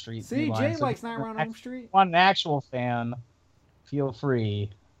on Elm Street. See, Jay likes Nightmare on Elm Street. Want an actual fan? Feel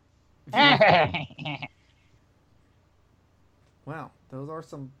free. Wow, those are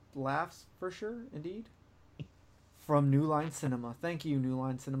some laughs for sure, indeed. From New Line Cinema. Thank you, New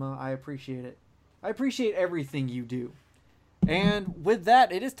Line Cinema. I appreciate it. I appreciate everything you do. And with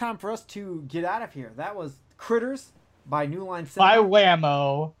that, it is time for us to get out of here. That was Critters by New Line Cinema. By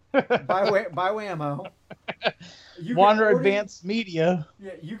Whammo. by Whammo. Warner Advanced Media.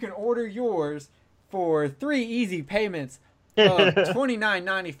 Yeah, you can order yours for 3 easy payments of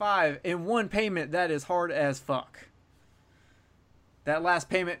 $29.95 in one payment that is hard as fuck. That last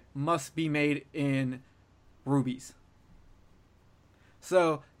payment must be made in rubies.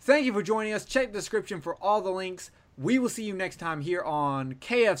 So, thank you for joining us. Check the description for all the links. We will see you next time here on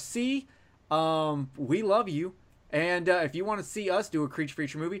KFC. We love you. And if you want to see us do a Creature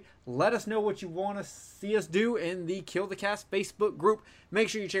Feature movie, let us know what you want to see us do in the Kill the Cast Facebook group. Make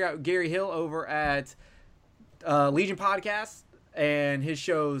sure you check out Gary Hill over at Legion Podcast and his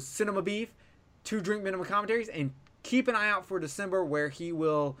shows Cinema Beef, Two Drink Minimum Commentaries, and keep an eye out for December where he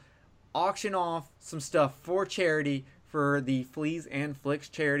will auction off some stuff for charity for the Fleas and Flicks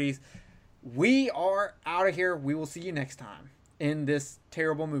charities. We are out of here. We will see you next time in this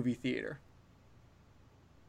terrible movie theater.